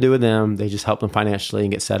 Has nothing to do with them. They just help them financially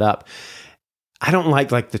and get set up. I don't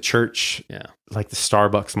like the church, like the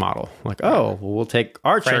Starbucks model. Like, we'll take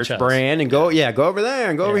our church brand and go over there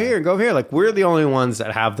and go over here and go over here. Like, we're the only ones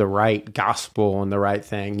that have the right gospel and the right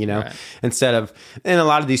thing, instead of, and a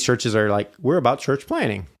lot of these churches are like, we're about church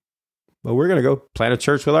planting, but we're going to go plant a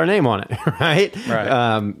church with our name on it.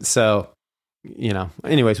 Right. So,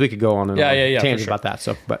 anyways, we could go on and on tangent about that.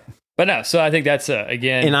 So, but no, so I think that's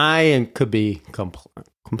again, and I could be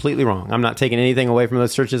completely wrong. I'm not taking anything away from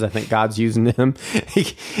those churches. I think God's using them.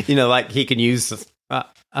 He can use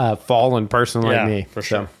a fallen person like me. For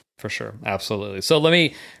sure. Absolutely. So let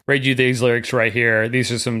me read you these lyrics right here.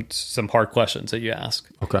 These are some hard questions that you ask.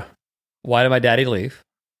 Okay. Why did my daddy leave?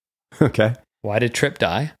 Okay. Why did Tripp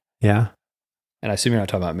die? Yeah. And I assume you're not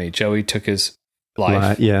talking about me. Joey took his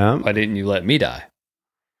life. Yeah. Why didn't you let me die?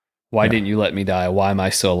 Why didn't you let me die? Why am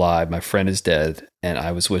I still alive? My friend is dead, and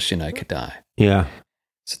I was wishing I could die. Yeah.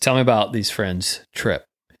 So tell me about these friends, Tripp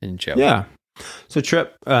and Joey. Yeah. So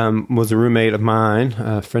Tripp was a roommate of mine,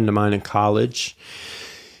 a friend of mine in college.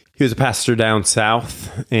 He was a pastor down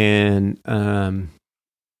south, and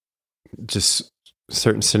just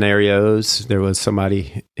certain scenarios, there was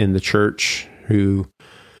somebody in the church who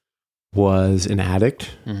was an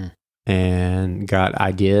addict and got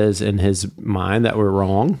ideas in his mind that were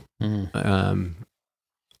wrong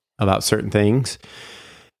about certain things.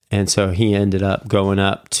 And so he ended up going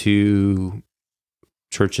up to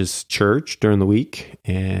church's church during the week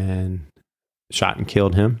and shot and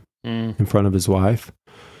killed him in front of his wife,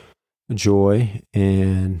 Joy,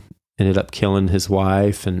 and ended up killing his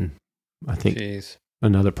wife and I think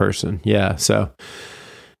another person. Yeah. So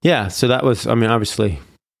that was, obviously,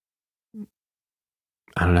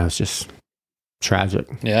 I don't know. It's just tragic.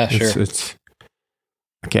 Yeah, sure. It's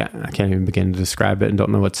I can't even begin to describe it and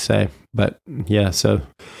don't know what to say. But yeah, so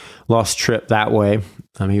lost Tripp that way.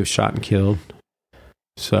 He was shot and killed.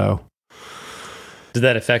 So did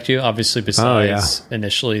that affect you? Obviously, besides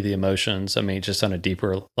initially the emotions. Just on a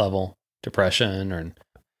deeper level, depression or.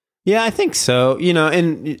 Yeah, I think so.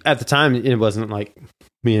 And at the time, it wasn't like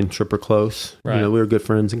me and Tripp were close. Right. We were good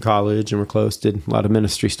friends in college and we're close. Did a lot of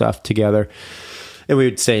ministry stuff together. And we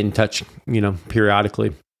would stay in touch,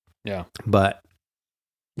 periodically. Yeah. But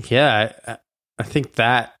yeah, I think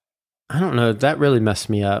that, I don't know, that really messed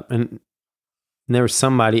me up. And there was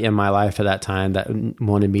somebody in my life at that time that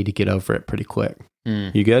wanted me to get over it pretty quick.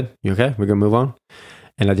 You good? You okay? We're going to move on?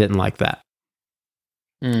 And I didn't like that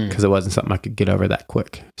because it wasn't something I could get over that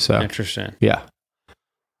quick. So interesting. Yeah.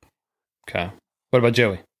 Okay. What about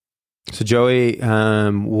Joey? So Joey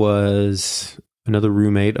was another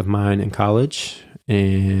roommate of mine in college.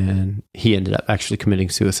 And he ended up actually committing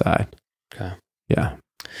suicide. Okay. Yeah.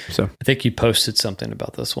 So I think you posted something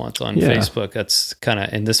about this once on Facebook. That's kind of,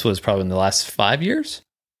 and this was probably in the last 5 years.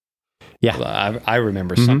 Yeah. I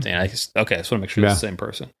remember something. I just want to make sure it's the same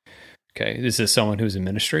person. Okay. Is this someone who's in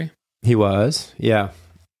ministry? He was. Yeah.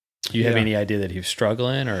 Do you have any idea that he was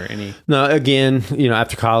struggling or any? No, again,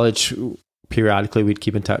 after college, periodically we'd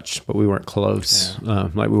keep in touch, but we weren't close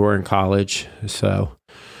like we were in college. So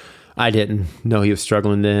I didn't know he was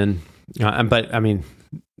struggling then. But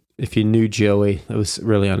if you knew Joey, it was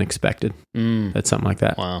really unexpected that something like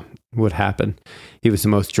that would happen. He was the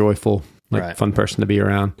most joyful, fun person to be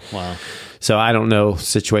around. Wow. So I don't know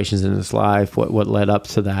situations in his life, what led up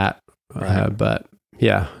to that. But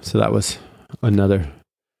yeah, so that was another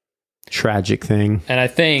tragic thing. And I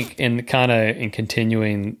think in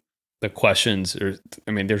continuing the questions,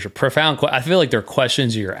 there's a profound, I feel like there are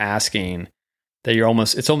questions you're asking that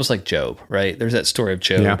it's almost like Job, right? There's that story of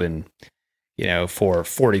Job and, for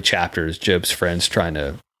 40 chapters, Job's friends trying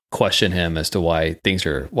to question him as to why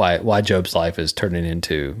why Job's life is turning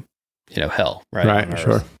into, hell, right? Right,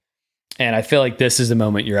 sure. And I feel like this is the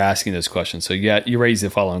moment you're asking those questions. So you raise the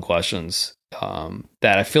following questions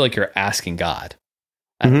that I feel like you're asking God.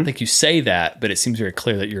 I don't think you say that, but it seems very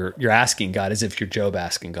clear that you're asking God as if you're Job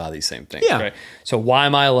asking God these same things. Yeah. Right? So why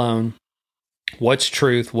am I alone? What's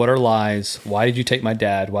truth? What are lies? Why did you take my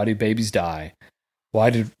dad? Why do babies die?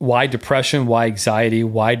 Why depression? Why anxiety?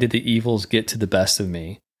 Why did the evils get to the best of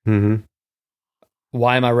me? Mm-hmm.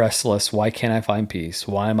 Why am I restless? Why can't I find peace?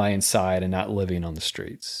 Why am I inside and not living on the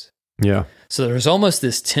streets? Yeah. So there's almost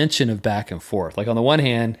this tension of back and forth. Like on the one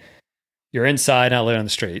hand, you're inside, not living on the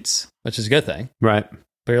streets, which is a good thing. Right.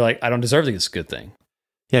 But you're like, I don't deserve this good thing.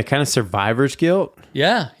 Yeah, kind of survivor's guilt.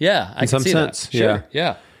 Yeah. I In some can see sense, that. Sure. yeah.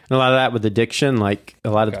 Yeah. And a lot of that with addiction, like a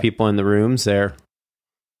lot of the people in the rooms, they're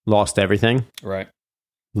lost everything, Right.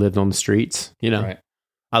 lived on the streets, Right.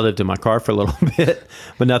 I lived in my car for a little bit,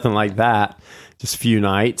 but nothing like that. Just a few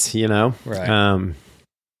nights, Right.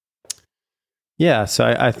 Yeah, so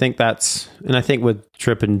I think and I think with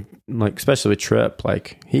Tripp and like, especially with Tripp,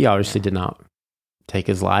 like he obviously did not take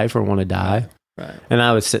his life or want to die. Right. And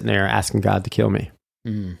I was sitting there asking God to kill me,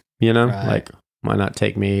 Mm. like, Right. why not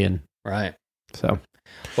take me? And Right. so,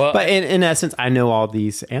 Well, but in essence, I know all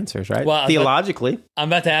these answers, right? Well, Theologically. I'm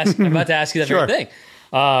about to ask you that Sure. very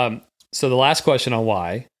thing. So the last question on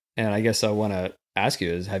why, and I guess I want to ask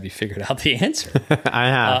you is, have you figured out the answer? I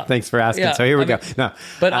have. Thanks for asking. yeah, So here we go. No,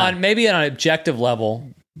 But maybe on an objective level,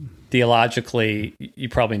 theologically, you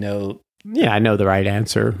probably know. yeah, I know the right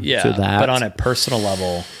answer to that. But on a personal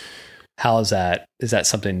level, how is that? Is that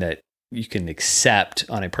something that you can accept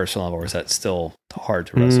on a personal level, or is that still hard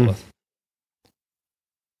to wrestle with?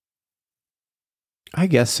 I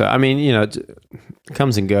guess so. I mean, it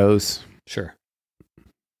comes and goes, Sure.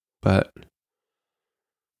 but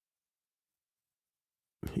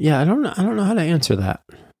yeah, I don't know how to answer that.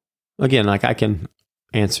 Again, like I can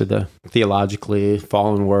answer the theologically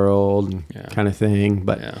fallen world kind of thing,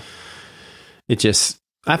 but it just,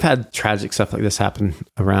 I've had tragic stuff like this happen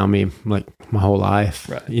around me like my whole life.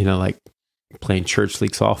 Right. Like playing church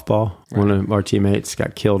league softball. Right. One of our teammates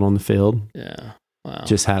got killed on the field. Yeah. Wow.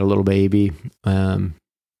 Just had a little baby.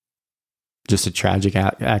 Just a tragic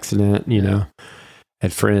accident,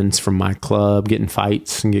 Had friends from my club get in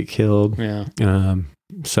fights and get killed. Yeah.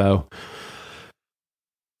 So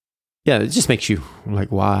yeah, it just makes you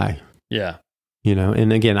like, why? Yeah.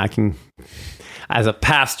 And again, I can, as a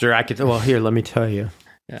pastor, here, let me tell you.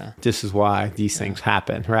 Yeah. This is why these things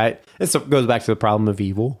happen, right? It goes back to the problem of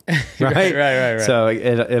evil, right? right. So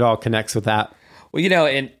it all connects with that. Well,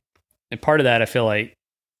 and part of that, I feel like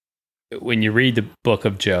when you read the book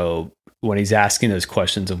of Job, when he's asking those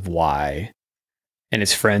questions of why, and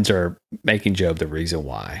his friends are making Job the reason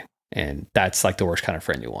why, and that's like the worst kind of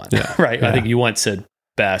friend you want, right? Yeah. I think you once said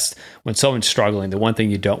best, when someone's struggling, the one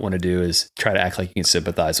thing you don't want to do is try to act like you can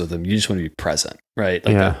sympathize with them. You just want to be present, right?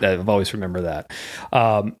 Like that, I've always remembered that.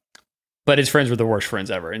 But his friends were the worst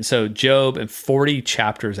friends ever. And so Job, in 40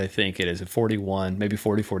 chapters, I think it is, at 41, maybe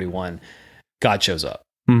 41, God shows up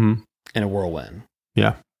in a whirlwind.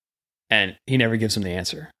 Yeah. And he never gives him the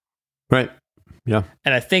answer. Right. Yeah.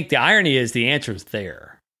 And I think the irony is the answer is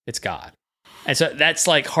there. It's God. And so that's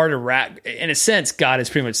like hard to wrap. In a sense, God has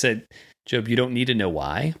pretty much said, Job, you don't need to know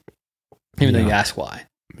why, even though you ask why.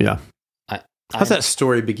 Yeah. How's that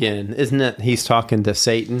story begin? Isn't it he's talking to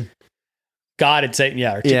Satan? God and Satan,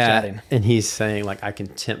 or chit-chatting. And he's saying, like, I can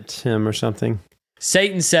tempt him or something.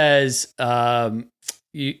 Satan says,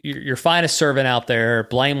 you're finest servant out there,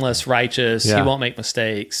 blameless, righteous. He won't make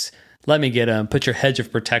mistakes. Let me get him. Put your hedge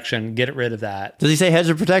of protection. Get rid of that. Does he say hedge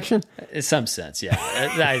of protection? In some sense, yeah.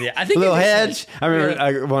 The idea. I think a little hedge. I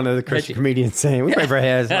remember one of the Christian comedians saying, "We pray for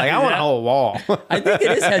hedge." Like, I want a whole wall. I think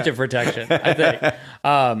it is hedge of protection. I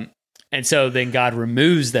think. And so then God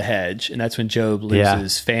removes the hedge, and that's when Job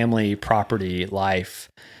loses family, property, life,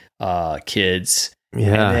 kids.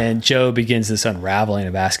 Yeah. And then Job begins this unraveling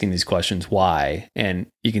of asking these questions, why? And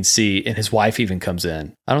you can see, and his wife even comes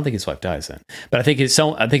in. I don't think his wife dies then, but I think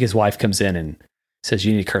his wife comes in and says,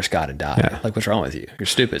 you need to curse God and die. Yeah. Like, what's wrong with you? You're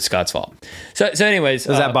stupid. It's God's fault. So anyways.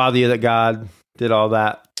 Does that bother you that God did all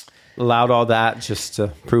that, allowed all that just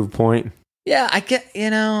to prove a point? Yeah, I get,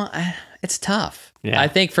 it's tough. Yeah. I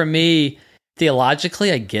think for me,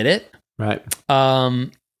 theologically, I get it. Right.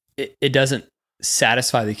 It doesn't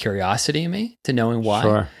satisfy the curiosity in me to knowing why.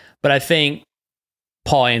 Sure. But I think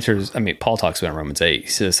Paul talks about in Romans 8, he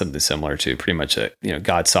says something similar to pretty much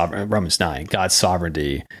God's sovereign. Romans 9, God's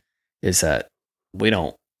sovereignty is that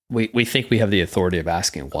we think we have the authority of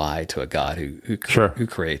asking why to a God who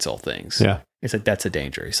creates all things. Yeah. He's like, that's a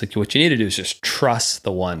danger. He's like, what you need to do is just trust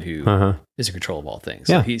the one who is in control of all things.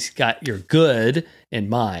 Yeah. So he's got your good in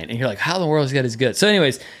mind. And you're like, how in the world has he got his good? So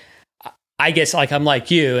anyways, I guess like I'm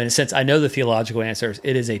like you, in a sense, I know the theological answers.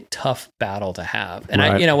 It is a tough battle to have. And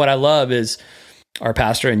Right. what I love is our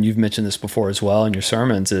pastor, and you've mentioned this before as well in your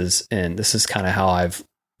sermons, and this is kind of how I've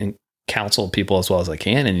counseled people as well as I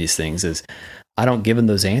can in these things, is I don't give them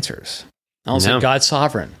those answers. I don't say God's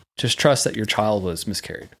sovereign. Just trust that your child was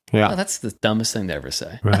miscarried. Yeah. Oh, that's the dumbest thing to ever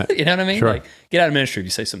say. Right. You know what I mean? Sure. Like, get out of ministry if you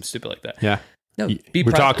say something stupid like that. Yeah. No, We're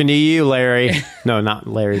present. talking to you, Larry. No, not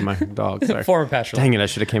Larry, my dog. Sorry. Former pastor. Dang it, I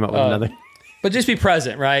should have came up with another. But just be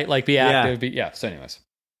present, right? Like be active. So anyways.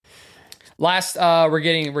 Last, we're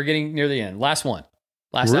getting near the end. Last one.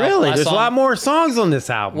 Really? There's a lot more songs on this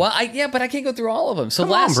album. Well, but I can't go through all of them. So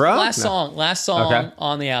Come on, bro. last song Okay.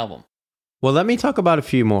 on the album. Well, let me talk about a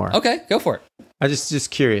few more. Okay, go for it. I just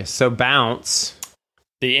curious. So Bounce.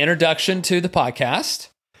 The introduction to the podcast.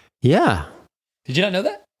 Yeah. Did you not know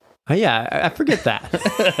that? Yeah, I forget that.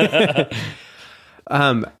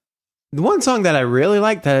 The one song that I really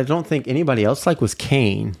liked that I don't think anybody else liked was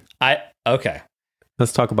Cain. Okay.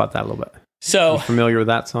 Let's talk about that a little bit. So You familiar with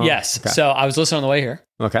that song? yes. Okay. So I was listening on the way here.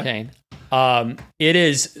 Okay. Kane. It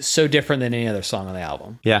is so different than any other song on the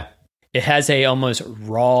album. Yeah. It has a almost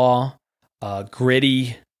raw,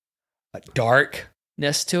 gritty,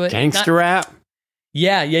 darkness to it. Gangster rap.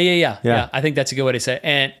 Yeah. Yeah. I think that's a good way to say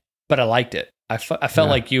it. But I liked it. I felt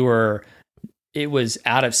like it was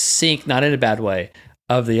out of sync, not in a bad way,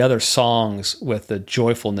 of the other songs with the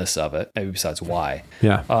joyfulness of it, maybe besides Why.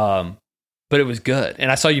 Yeah. But it was good.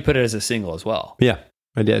 And I saw you put it as a single as well. Yeah,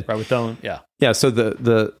 I did. Right, with Own. Yeah. Yeah, so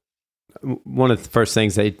the one of the first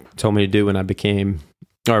things they told me to do when I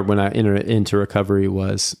entered into recovery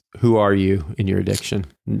was, who are you in your addiction?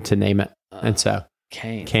 To name it. And so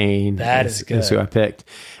Cain. That is good. Is who I picked.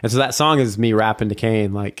 And so that song is me rapping to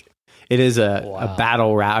Cain. Like, it is a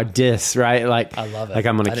battle rap, a diss, right? Like, I love it. Like,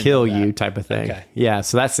 I'm going to kill you type of thing. Okay. Yeah,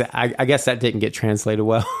 so that's, I guess that didn't get translated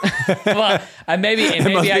well. Well, maybe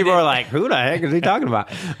most people are like, who the heck is he talking about?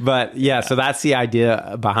 But yeah, so that's the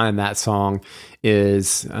idea behind that song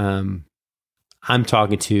is I'm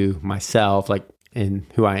talking to myself, like, in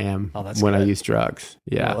who I am when I use drugs.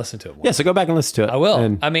 Yeah. Listen to it more. Yeah, so go back and listen to it. I will.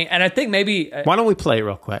 And and I think maybe... why don't we play it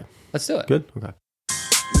real quick? let's do it. Good? Okay.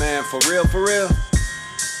 Man, for real,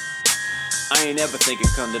 I ain't ever think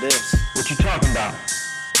it'd come to this. What you talking about?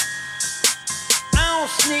 I don't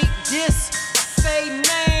sneak this, I say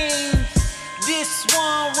names. This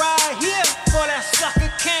one right here for that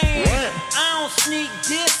sucker Cain. What? I don't sneak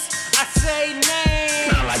this, I say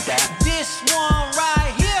names. Not like that. This one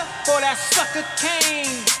right here for that sucker Cain.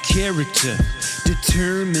 Character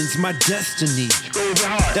determines my destiny. Squeeze your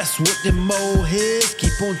heart. That's what them old heads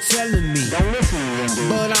keep on telling me. Don't listen to them, dude.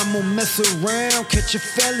 But I'm gonna mess around, catch a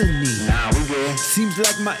felony. Nah, we good. Seems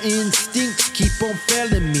like my instincts keep on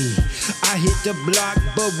failing me. I hit the block,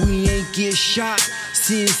 but we ain't get shot.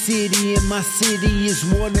 Sin City in my city is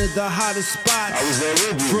one of the hottest spots. I was there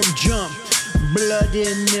with you. From jump, blood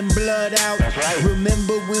in and blood out. That's right.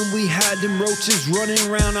 Remember when we had them roaches running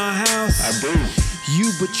around our house? I do. You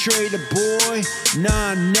betrayed a boy?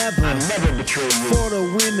 Nah, never. I never betray you. For the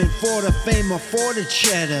women, for the fame, or for the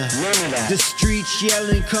cheddar. None of that. The streets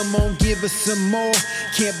yelling, come on, give us some more.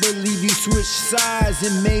 Can't believe you switched sides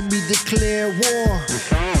and made me declare war. The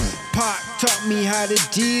song. Pac taught me how to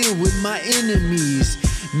deal with my enemies.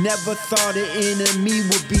 Never thought an enemy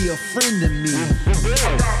would be a friend of me. We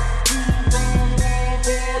good.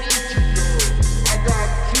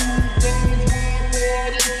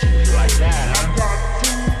 Like that, huh?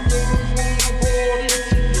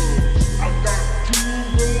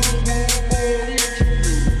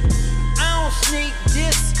 I don't sneak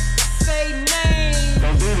this, I say names.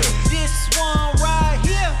 Don't do this. This one right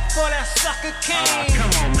here for that sucker Cain.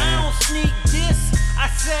 come on, man. I don't sneak this, I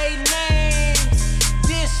say names.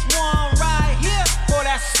 This one right here for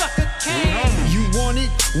that sucker Cain. You want it?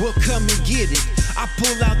 Well, come and get it. I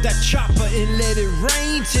pull out that chopper and let it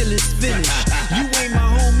rain till it's finished. You ain't my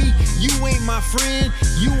homie, you ain't my friend,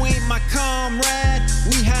 you ain't my comrade.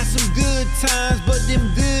 We had some good times, but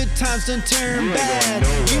them good times done turn You ain't bad. going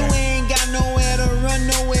nowhere. You ain't got nowhere to run,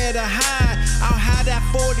 nowhere to hide. I'll have that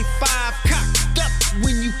 45 cocked up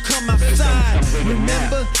when you come outside.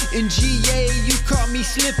 Remember in GA you caught me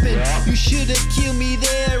slipping. Yeah. You should've killed me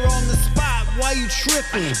there on the spot. Why you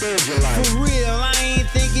tripping? Spared your life. For real, I ain't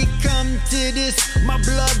think it come to this. My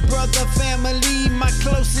blood brother, family, my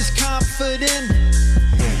closest confidant.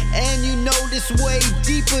 And you know this way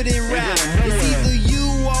deeper than rap. It's either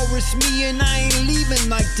you or it's me, and I ain't leaving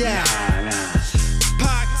like that. Nah.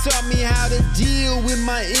 Pac taught me how to deal with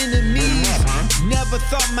my enemies. never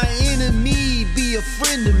thought my enemy be a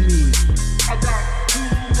friend of me. I got two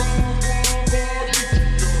guns, one body to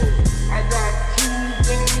go. I got two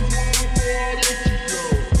guns, one body to go.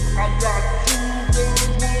 I got two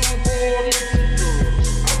guns, one body to go.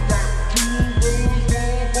 I got two guns,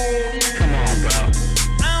 one body to go. Come on, bro.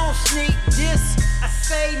 I don't sneak this, I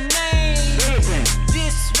say names. Listen.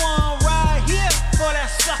 This one right here for that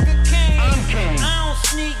sucker king. I'm king. I don't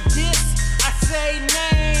sneak this, I say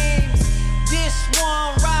names. This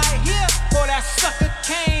one right here for that sucker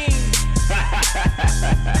king.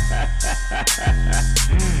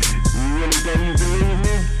 You really think you believe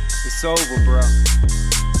me? It's over, bro.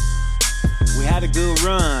 We had a good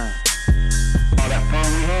run. All that fun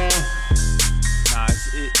we had, Nah,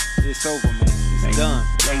 it's over, man. It's done.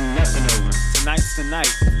 ain't nothing over. Tonight's the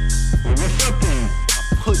night. Well, what's up then?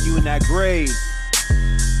 I'll put you in that grave.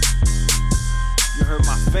 You hurt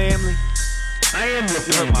my family. I am your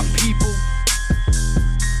You hurt friend. my people.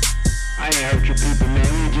 I ain't hurt your people,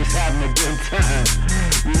 man. We just having a good time.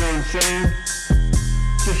 You know what I'm saying?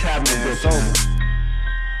 Just having a good It's time. over.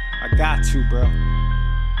 I got to, bro.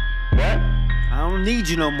 What? I don't need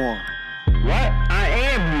you no more. What? I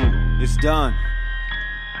am you. It's done.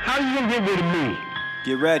 How you gonna get rid of me?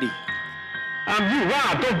 Get ready. I'm you.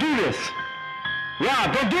 Rob, don't do this.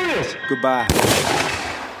 Rob, don't do this. Goodbye.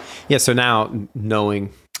 Yeah, so now knowing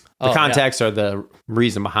the Oh, context or the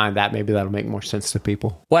reason behind that, maybe that'll make more sense to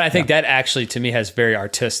people. Well, I think that actually, to me, has very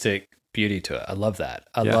artistic beauty to it. I love that.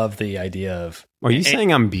 I Yeah. love the idea of. Are you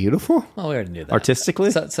saying I'm beautiful? Well, we already knew that. Artistically?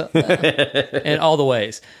 In all the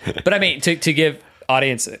ways. But I mean, to give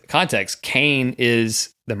audience context, Cain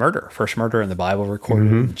is the first murder in the Bible,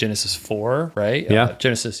 recorded in Genesis 4, right? Yeah.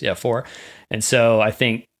 Genesis, 4. And so I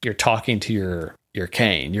think you're talking to your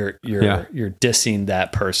Cain. You're dissing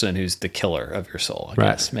that person who's the killer of your soul, I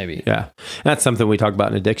guess, maybe. Yeah. That's something we talk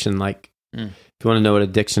about in addiction. Like, if you want to know what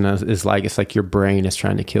addiction is like, it's like your brain is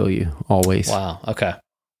trying to kill you always. Wow. Okay.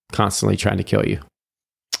 Constantly trying to kill you.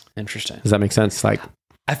 Interesting. Does that make sense? Like,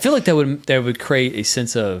 I feel like that would create a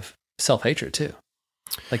sense of self-hatred too.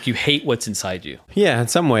 Like you hate what's inside you. yeah, in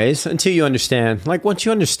some ways, until you understand, like once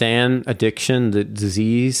you understand addiction, the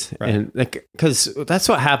disease, Right. and like, because that's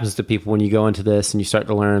what happens to people when you go into this and you start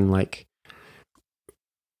to learn, like,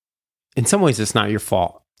 in some ways, it's not your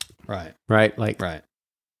fault, Right. right? Like, Right.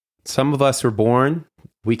 some of us were born,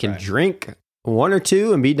 we can Right. drink one or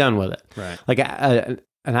two and be done with it. Right. Like an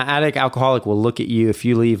addict alcoholic will look at you if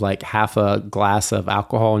you leave like half a glass of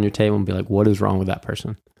alcohol on your table and be like, what is wrong with that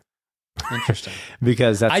person? Interesting.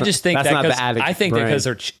 Because that's I just think that's that not the 'cause addict I think that brain.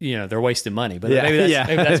 because they're wasting money, but maybe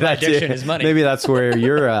that's my addiction is money. Maybe that's where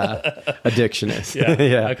your addiction is. Yeah.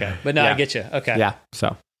 yeah. Okay. But no, I Yeah. get you. Okay. Yeah.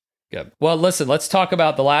 So Good. Well, listen, let's talk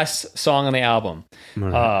about the last song on the album,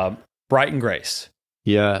 Bright and Grace.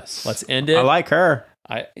 yes, Let's end it. I like her.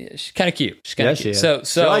 She's kind of cute. She's kind Yeah, of she cute. is. So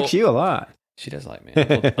She likes you a lot. She does like me,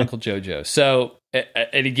 Uncle JoJo. So,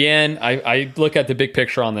 and again, I look at the big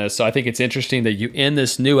picture on this. So I think it's interesting that you end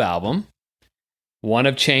this new album, one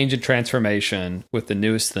of change and transformation, with the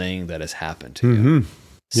newest thing that has happened to you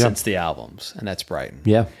since the albums, and that's Brighton.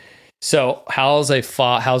 Yeah. So how's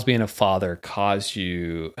being a father caused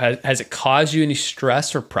you? Has it caused you any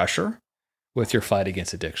stress or pressure with your fight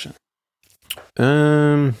against addiction?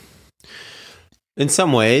 In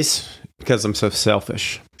some ways, because I'm so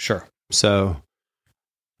selfish. Sure. So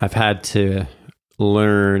I've had to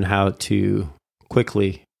learn how to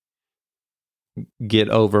quickly get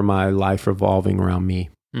over my life revolving around me,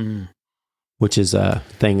 which is a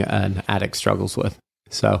thing an addict struggles with.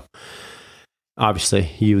 So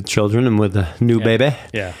obviously you with children and with a new baby.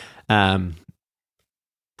 Yeah.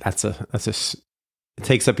 That's it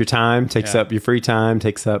takes up your time, takes up your free time,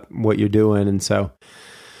 takes up what you're doing. And so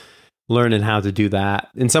learning how to do that,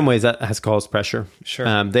 in some ways that has caused pressure.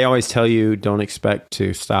 Sure. They always tell you don't expect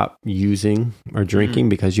to stop using or drinking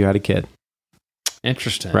because you had a kid.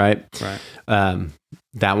 Interesting. Right. Right.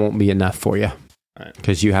 That won't be enough for you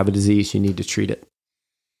because you have a disease. You need to treat it.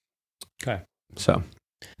 Okay. So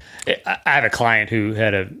I have a client who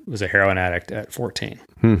was a heroin addict at 14,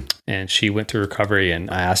 and she went through recovery, and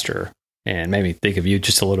I asked her, and made me think of you,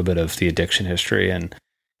 just a little bit of the addiction history. And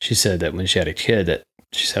she said that when she had a kid, that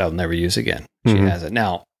she said, I'll never use again. She has it.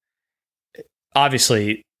 Now,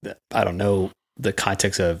 obviously, I don't know the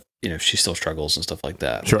context of, she still struggles and stuff like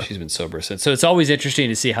that. Sure. She's been sober since. So it's always interesting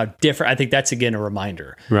to see how different. I think that's, again, a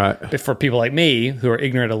reminder. right. But for people like me who are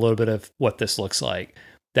ignorant a little bit of what this looks like,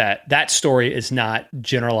 that story is not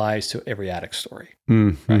generalized to every addict story.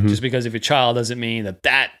 Right? Just because of your child doesn't mean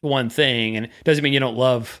that one thing, and it doesn't mean you don't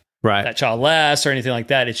love Right. that child less or anything like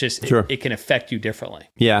that. It's just, Sure. it can affect you differently.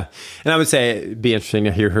 Yeah. And I would say it'd be interesting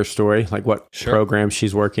to hear her story, like what program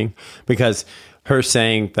she's working, because her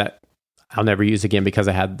saying that I'll never use again because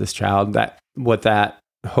I had this child,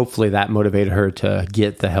 hopefully that motivated her to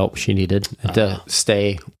get the help she needed and to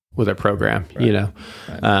stay with her program, you know?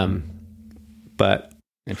 Right. But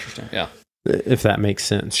Interesting. Yeah. if that makes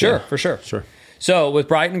sense. Sure. Yeah. For sure. Sure. So with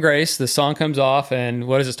Bright and Grace, the song comes off, and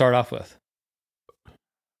what does it start off with?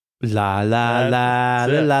 La, la, la,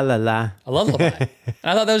 That's it. la, la, la. A lullaby. And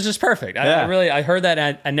I thought that was just perfect. I heard that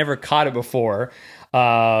and I never caught it before.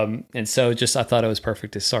 And so I thought it was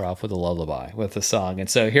perfect to start off with a lullaby with the song. And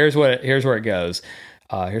so here's where it goes.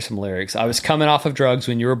 Here's some lyrics. I was coming off of drugs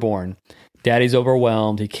when you were born. Daddy's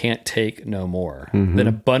overwhelmed. He can't take no more. Then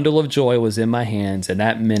a bundle of joy was in my hands. And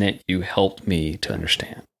that minute you helped me to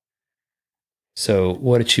understand. So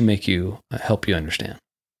what did she help you understand?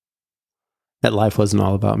 That life wasn't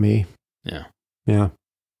all about me. Yeah. Yeah.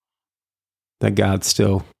 That God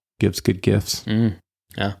still gives good gifts. Yeah.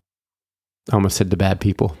 I almost said to bad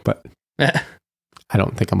people, but I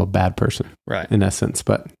don't think I'm a bad person. Right. In essence.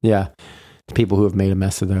 But yeah, people who have made a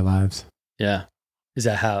mess of their lives. Yeah. Is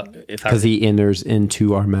that how? Because he enters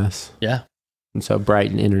into our mess. Yeah. And so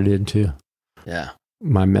Brighton entered into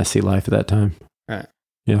my messy life at that time. Right.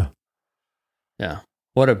 Yeah. Yeah.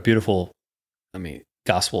 What a beautiful,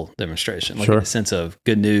 gospel demonstration. Like Sure. in the sense of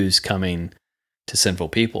good news coming to sinful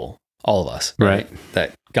people, all of us. Right.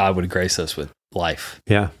 That God would grace us with life.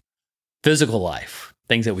 Yeah. Physical life,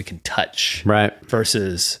 things that we can touch. Right.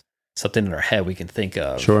 Versus something in our head we can think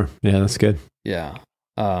of. Sure. Yeah, that's good. Yeah.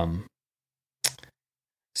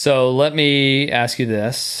 So let me ask you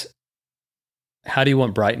this. How do you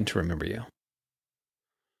want Brighton to remember you?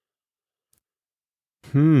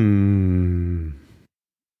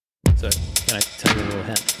 So can I tell you a little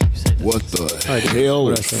hint? You say this. What the hell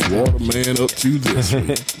is Florida man up to this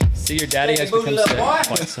week? See, your daddy has become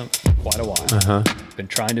sick quite a while. Been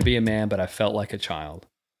trying to be a man, but I felt like a child.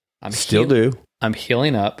 I'm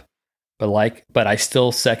healing up, but I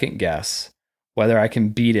still second guess whether I can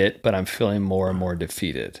beat it, but I'm feeling more and more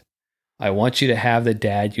defeated. I want you to have the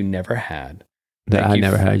dad you never had. That I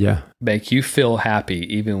never had, yeah. Make you feel happy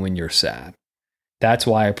even when you're sad. That's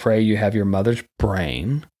why I pray you have your mother's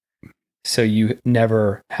brain so you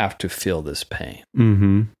never have to feel this pain.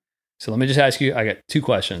 Mm-hmm. So let me just ask you, I got two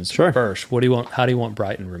questions. Sure. First, how do you want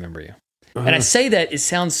Brighton to remember you? And I say that, it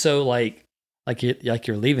sounds so like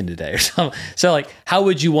you're leaving today or something. So like, how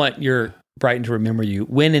would you want your Brighton to remember you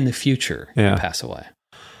when in the future you pass away?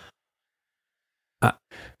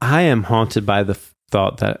 I am haunted by the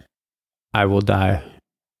thought that I will die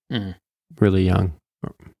really young.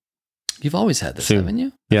 You've always had this, Soon. haven't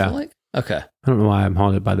you? Yeah. I feel like? Okay. I don't know why I'm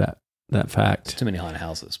haunted by that fact. Too many haunted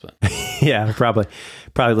houses, but yeah, probably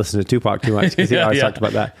listen to Tupac too much because he always talked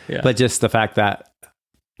about that. Yeah. But just the fact that,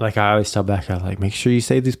 like, I always tell Becca, like, make sure you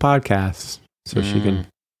save these podcasts so she can,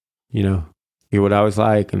 hear what I was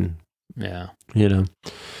like, and but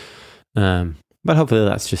hopefully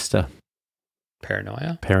that's just a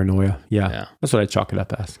paranoia. Yeah, that's what I chalk it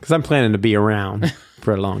up as, because I'm planning to be around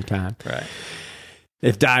for a long time. Right.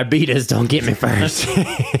 If diabetes don't get me first.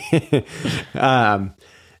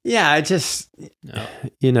 I just,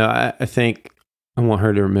 I think I want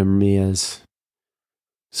her to remember me as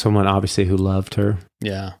someone obviously who loved her.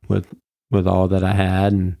 Yeah. With all that I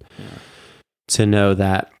had, and to know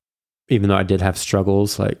that even though I did have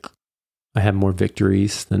struggles, like I had more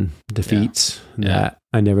victories than defeats, that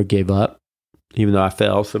I never gave up, even though I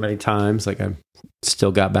fell so many times, like I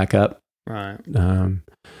still got back up. Right.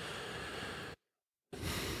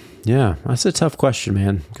 Yeah, that's a tough question,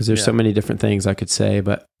 man, because there's so many different things I could say,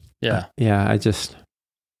 but I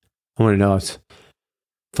want to know it's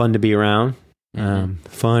fun to be around,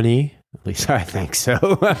 funny, at least I think so.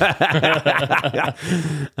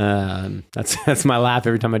 That's my laugh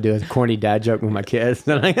every time I do a corny dad joke with my kids.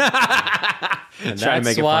 They're like, and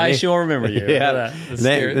that's why she'll remember you. Yeah,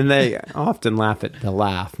 and they often laugh at the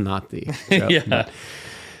laugh, not the joke. But,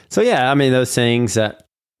 so I mean, those things that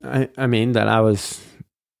that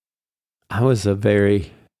I was a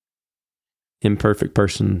very imperfect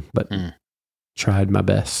person, but tried my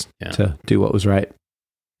best to do what was right.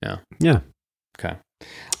 Yeah. Yeah. Okay.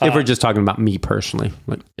 If we're just talking about me personally,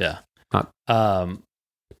 like,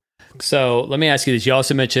 so let me ask you this. You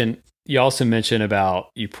also mentioned about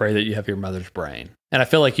you pray that you have your mother's brain. And I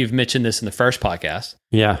feel like you've mentioned this in the first podcast.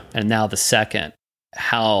 Yeah. And now the second,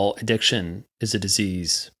 how addiction is a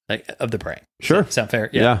disease of the brain. Sure. Sound fair?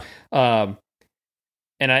 Yeah.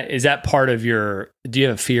 Is that part of do you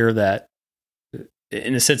have a fear that,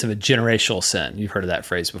 in the sense of a generational sin, you've heard of that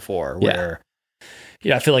phrase before, where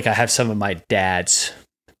I feel like I have some of my dad's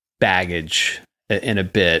baggage in a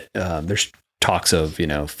bit. There's talks of,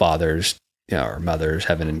 fathers, or mothers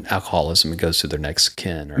having an alcoholism and goes to their next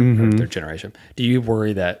kin or their generation. Do you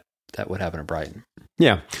worry that would happen in Brighton?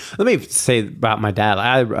 Yeah. Let me say about my dad.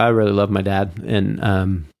 I really love my dad.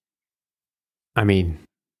 And, I mean,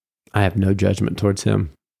 I have no judgment towards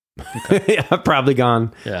him. Okay. I've probably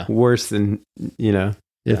gone worse than, the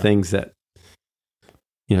things that,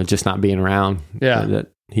 just not being around that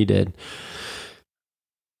he did.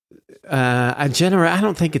 I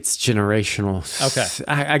don't think it's generational. Okay.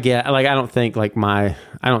 I get, I don't think I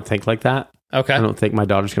don't think like that. Okay. I don't think my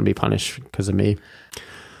daughter's going to be punished because of me.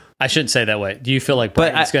 I shouldn't say that way. Do you feel like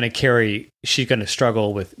Brighton's going to she's going to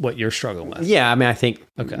struggle with what you're struggling with? Yeah. I mean, I think,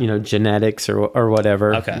 genetics or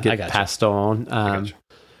whatever get passed on.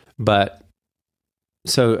 But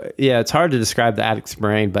so, it's hard to describe the addict's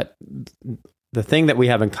brain, but the thing that we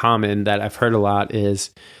have in common that I've heard a lot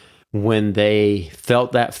is when they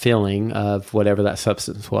felt that feeling of whatever that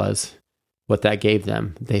substance was, what that gave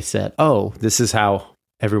them, they said, oh, this is how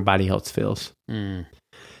everybody else feels. Mm.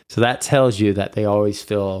 So that tells you that they always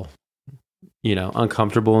feel,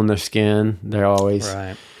 uncomfortable in their skin. They're always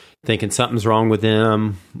thinking something's wrong with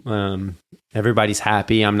them. Everybody's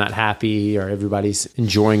happy, I'm not happy, or everybody's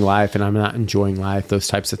enjoying life and I'm not enjoying life, those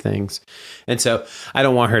types of things. And so I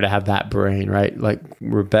don't want her to have that brain, right? Like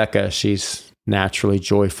Rebecca, she's naturally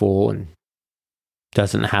joyful and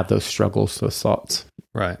doesn't have those struggles, those thoughts.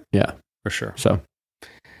 Right. Yeah. For sure. So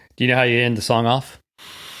do you know how you end the song off?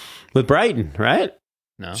 With Brighton, right?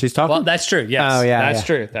 No. She's talking? Well, that's true. Yes. Oh, yeah. That's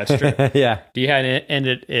true. That's true. Yeah. Do you have to end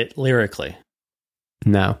it lyrically?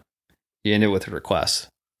 No. You end it with a request.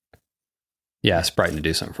 Yes, Brighton to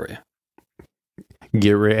do something for you.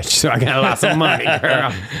 Get rich. So I got lots of money,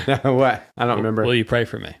 girl. What? I don't remember. Will you pray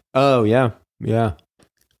for me? Oh, yeah. Yeah.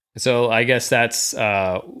 So I guess that's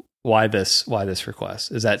why this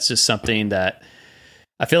request. Is that just something that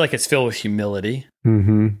I feel like it's filled with humility.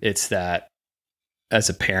 Mm-hmm. It's that as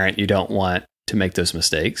a parent, you don't want to make those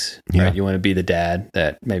mistakes. Yeah. Right? You want to be the dad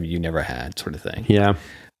that maybe you never had, sort of thing. Yeah.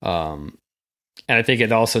 And I think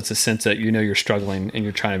it's a sense that you're struggling and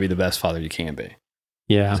you're trying to be the best father you can be.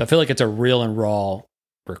 Yeah. So I feel like it's a real and raw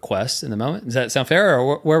request in the moment. Does that sound fair,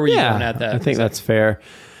 or where were you going at that? I think that's fair.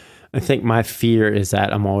 I think my fear is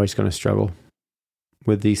that I'm always going to struggle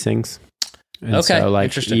with these things. And okay. So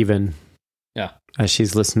interesting. Even as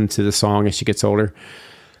she's listening to the song as she gets older,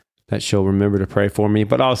 that she'll remember to pray for me,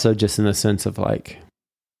 but also just in the sense of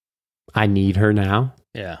I need her now.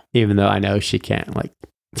 Yeah. Even though I know she can't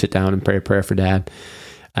sit down and pray a prayer for dad.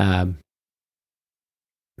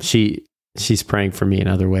 She's praying for me in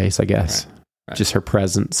other ways, I guess. Right. Just her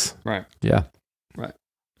presence. Right. Yeah. Right.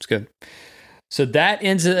 It's good. So that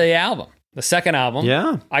ends the album. The second album.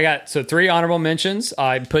 Yeah. I got 3 honorable mentions.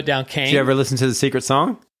 I put down Kane. Did you ever listen to The Secret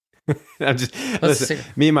Song? I'm just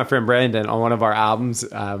me and my friend Brandon on one of our albums,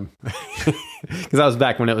 because I was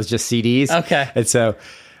back when it was just CDs. Okay. And so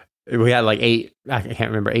we had 8, I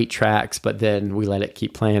can't remember, 8 tracks, but then we let it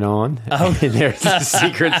keep playing on. Oh. And there's the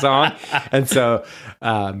secret song. And so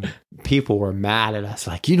people were mad at us.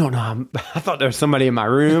 You don't know, I thought there was somebody in my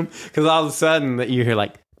room. Because all of a sudden you hear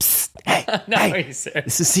psst, hey, no, hey,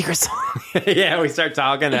 it's a secret song. Yeah, we start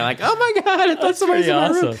talking. They're like, oh my God, I thought somebody's in my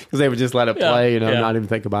room. Because they would just let it play, not even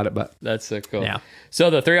think about it. But that's so cool. Yeah. So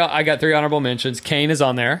I got 3 honorable mentions. Kane is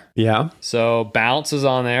on there. Yeah. So Bounce is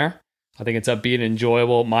on there. I think it's upbeat and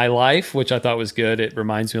enjoyable. My Life, which I thought was good. It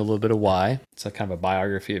reminds me a little bit of Why. It's kind of a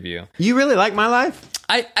biography of you. You really like My Life?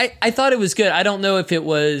 I thought it was good. I don't know if it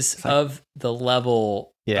was of the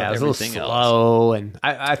level of everything else. Slow, and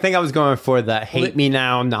I think I was going for the Hate Me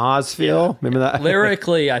Now Nas feel. Yeah. Remember that?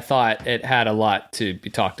 Lyrically, I thought it had a lot to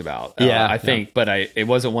be talked about. I think, but it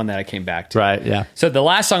wasn't one that I came back to. Right, yeah. So the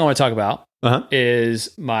last song I want to talk about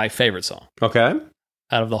is my favorite song. Okay.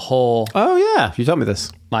 Out of the whole... Oh, yeah. You told me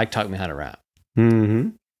this. Mike Taught Me How to Rap. Mm-hmm.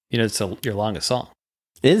 It's your longest song.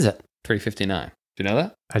 Is it? 3:59. Do you know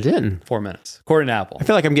that? I didn't. 4 minutes. According to Apple. I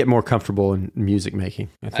feel like I'm getting more comfortable in music making,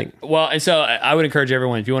 I think. And so I would encourage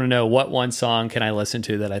everyone, if you want to know what one song can I listen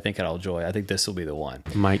to that I think I'll enjoy, I think this will be the one.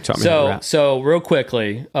 Mike Taught Me How to Rap. So real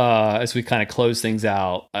quickly, as we kind of close things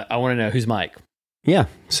out, I want to know, who's Mike? Yeah.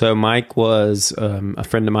 So Mike was a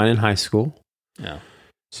friend of mine in high school. Yeah.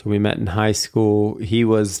 So we met in high school. He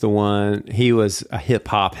was a hip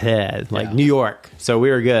hop head, New York. So we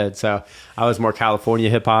were good. So I was more California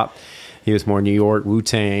hip hop. He was more New York,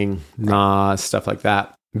 Wu-Tang, Nas, stuff like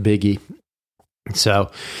that, Biggie. So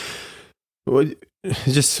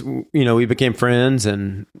just, we became friends.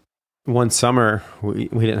 And one summer, we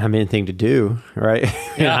didn't have anything to do, right?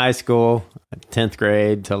 In high school, 10th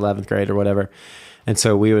grade to 11th grade or whatever. And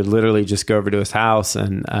so we would literally just go over to his house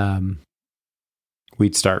and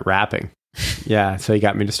we'd start rapping. Yeah. So he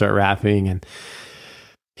got me to start rapping, and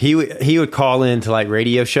he would call in to like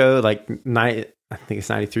radio show, like I think it's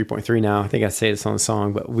 93.3 now. I think I say this on the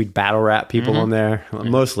song, but we'd battle rap people on there,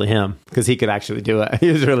 mostly him, because he could actually do it.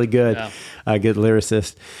 He was really good, good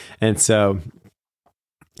lyricist. And so,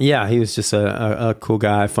 yeah, he was just a cool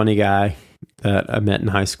guy, funny guy that I met in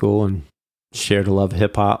high school and shared a love of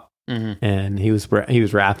hip hop. And he was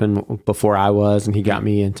rapping before I was, and he got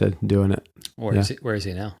me into doing it. Where is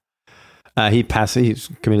he now? He's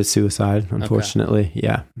committed suicide, unfortunately. Okay.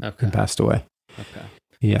 Yeah. Okay. And passed away. Okay.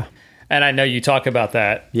 Yeah. And I know you talk about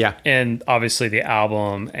that. Yeah. And obviously the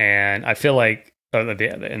album, and I feel like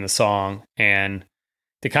in the song, and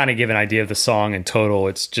to kind of give an idea of the song in total,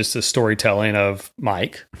 it's just a storytelling of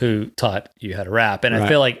Mike, who taught you how to rap. And I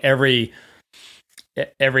feel like every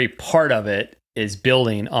part of it is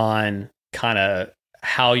building on kind of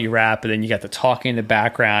how you rap, and then you got the talking in the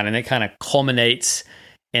background, and it kind of culminates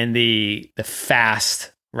in the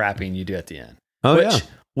fast rapping you do at the end.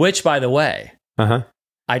 Which, by the way,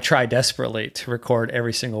 I tried desperately to record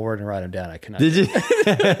every single word and write them down. I could not. Did you?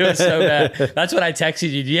 It was so bad. That's what I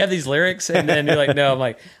texted you. Do you have these lyrics? And then you're like, no. I'm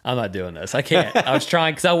like, I'm not doing this. I can't. I was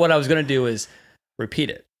trying, because what I was going to do is repeat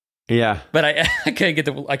it. Yeah. But I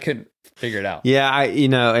couldn't figure it out. Yeah,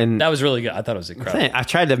 and that was really good. I thought it was incredible. I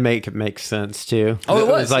tried to make it make sense too. Oh, it was.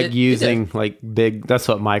 It was like using like big, that's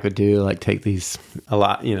what Mike would do, like take these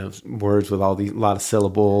words with a lot of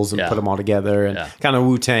syllables and put them all together, and kind of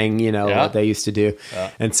Wu-Tang, what they used to do.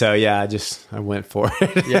 Yeah. And so, I went for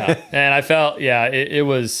it. Yeah. And I felt, it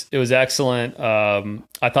was excellent.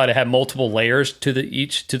 I thought it had multiple layers to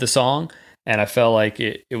the song. And I felt like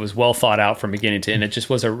it was well thought out from beginning to end. It just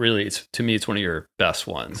was to me, it's one of your best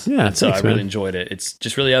ones. Yeah. And so I really enjoyed it. It's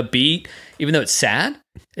just really upbeat. Even though it's sad,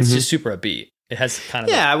 it's just super upbeat. It has kind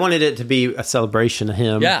of... I wanted it to be a celebration of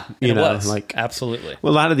him. Yeah, it was. Like, absolutely.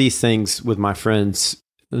 Well, a lot of these things with my friends,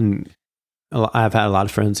 and I've had a lot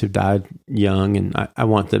of friends who died young, and I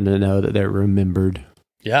want them to know that they're remembered.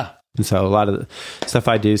 Yeah. And so a lot of the stuff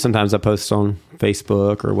I do, sometimes I post on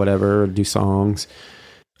Facebook or whatever, or do songs.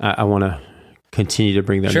 I want to continue to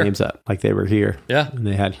bring their names up like they were here. Yeah. And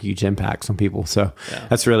they had huge impacts on people. So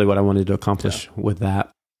that's really what I wanted to accomplish with that.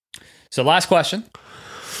 So last question.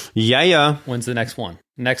 Yeah. When's the next one?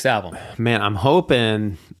 Next album? Man, I'm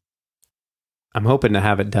hoping to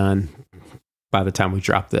have it done by the time we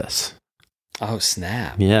drop this. Oh,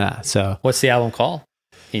 snap. Yeah. So what's the album called?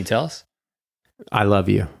 Can you tell us? I Love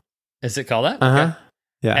You. Is it called that? Uh-huh. Okay.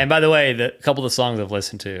 Yeah. And by the way, a couple of the songs I've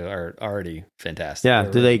listened to are already fantastic. Yeah.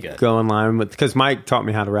 They're Do really they good. go in line with, because Mike taught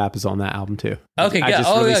me how to rap is on that album too. Okay. I Yeah.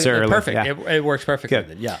 just released it early. Perfect. Yeah. It works perfectly.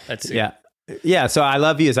 Good. Yeah. That's Yeah. So I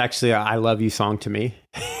Love You is actually a I Love You song to me.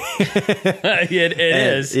 it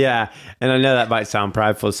is. Yeah. And I know that might sound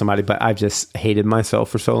prideful to somebody, but I've just hated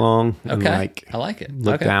myself for so long. And I like it.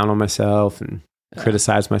 Look down on myself and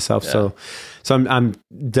criticize myself. Yeah. So I'm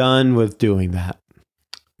done with doing that.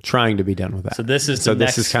 Trying to be done with that. So this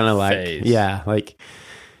is kind of like phase.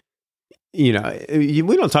 we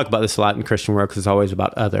don't talk about this a lot in Christian work because it's always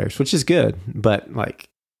about others, which is good, but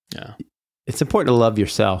it's important to love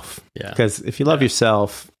yourself. Yeah, because if you love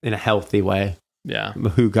yourself in a healthy way,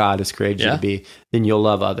 who God has created you to be, then you'll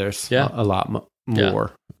love others a lot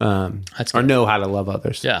more. Or know how to love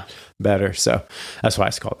others better. So that's why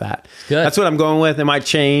it's called that. Good. That's what I'm going with. It might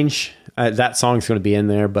change. That song's going to be in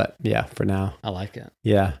there, but for now. I like it.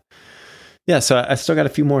 Yeah. Yeah. So I still got a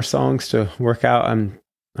few more songs to work out. I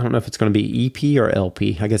don't know if it's going to be EP or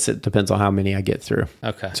LP. I guess it depends on how many I get through.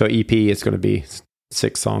 Okay. So EP is going to be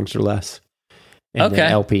 6 songs or less. And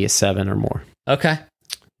then LP is 7 or more. Okay.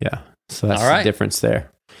 Yeah. So that's the difference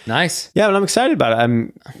there. Nice. Yeah, but I'm excited about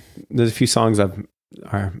it. There's a few songs I'm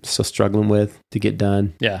still struggling with to get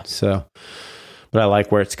done. Yeah. So, but I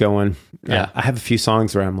like where it's going. Yeah. I have a few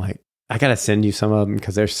songs where I'm like, I gotta send you some of them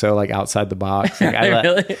because they're so like outside the box. Like, I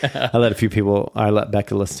let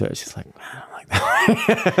Becca listen to it. She's like, I don't like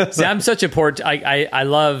that. See, I'm such a poor. I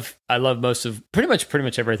love most of pretty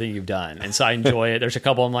much everything you've done, and so I enjoy it. There's a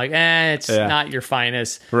couple I'm like, it's not your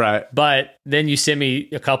finest, right? But then you send me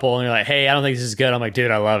a couple, and you're like, hey, I don't think this is good. I'm like,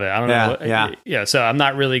 dude, I love it. I don't know. So I'm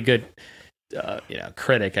not really good.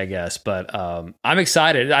 Critic, I guess, but I'm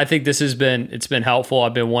excited. I think it's been helpful.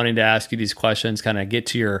 I've been wanting to ask you these questions, kind of get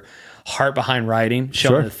to your heart behind writing,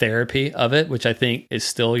 showing the therapy of it, which I think is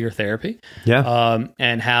still your therapy. Yeah.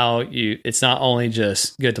 And how it's not only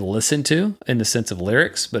just good to listen to in the sense of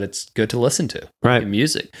lyrics, but it's good to listen to in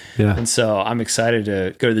music. Yeah. And so I'm excited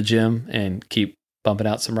to go to the gym and keep bumping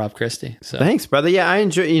out some Rob Christy. So thanks, brother. Yeah, I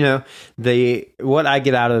enjoy. What I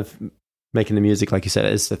get out of making the music, like you said,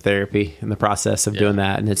 is the therapy and the process of doing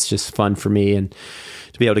that. And it's just fun for me and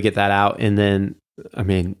to be able to get that out. And then, I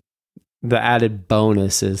mean, the added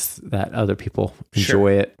bonus is that other people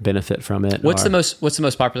enjoy it, benefit from it. What's the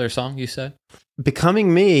most popular song you said?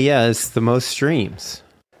 Becoming Me, is the most streams.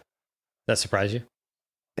 That surprise you?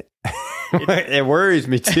 It worries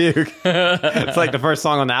me too. It's like the first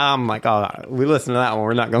song on the album. I'm like, oh, we listen to that one.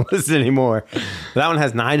 We're not going to listen anymore. That one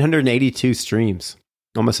has 982 streams,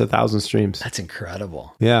 almost 1,000 streams. That's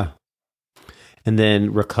incredible. Yeah. And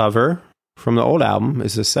then Recover from the old album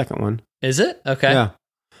is the second one. Is it? Okay. Yeah.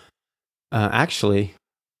 Actually,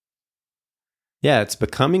 it's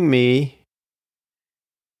Becoming Me,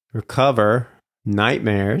 Recover,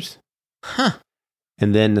 Nightmares,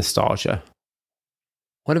 and then Nostalgia.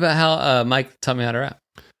 What about how Mike taught me how to rap?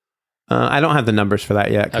 I don't have the numbers for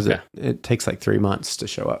that yet because it takes like 3 months to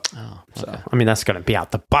show up. Oh, okay. So, I mean, that's going to be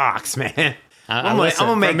out the box, man. I'm going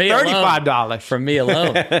to make $35 from me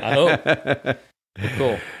alone. I hope.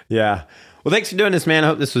 Cool. Yeah. Well, thanks for doing this, man. I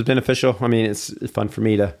hope this was beneficial. I mean, it's fun for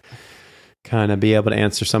me to kind of be able to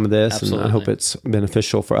answer some of this. Absolutely. And I hope it's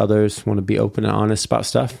beneficial for others, want to be open and honest about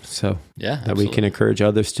stuff. So that we can encourage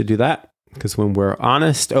others to do that. Because when we're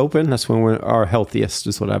honest, open, that's when we're our healthiest,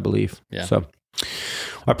 is what I believe. Yeah. So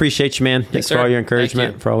I appreciate you, man. Thanks for all your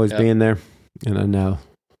encouragement, for always being there. And I know,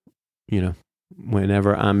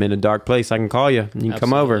 whenever I'm in a dark place, I can call you. And you can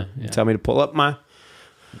come over and tell me to pull up my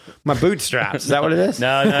bootstraps. Is that what it is?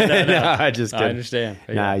 No. I just kidding. I understand.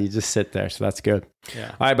 Nah, you just sit there. So that's good.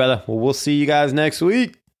 Yeah. All right, brother. Well, we'll see you guys next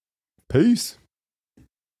week. Peace.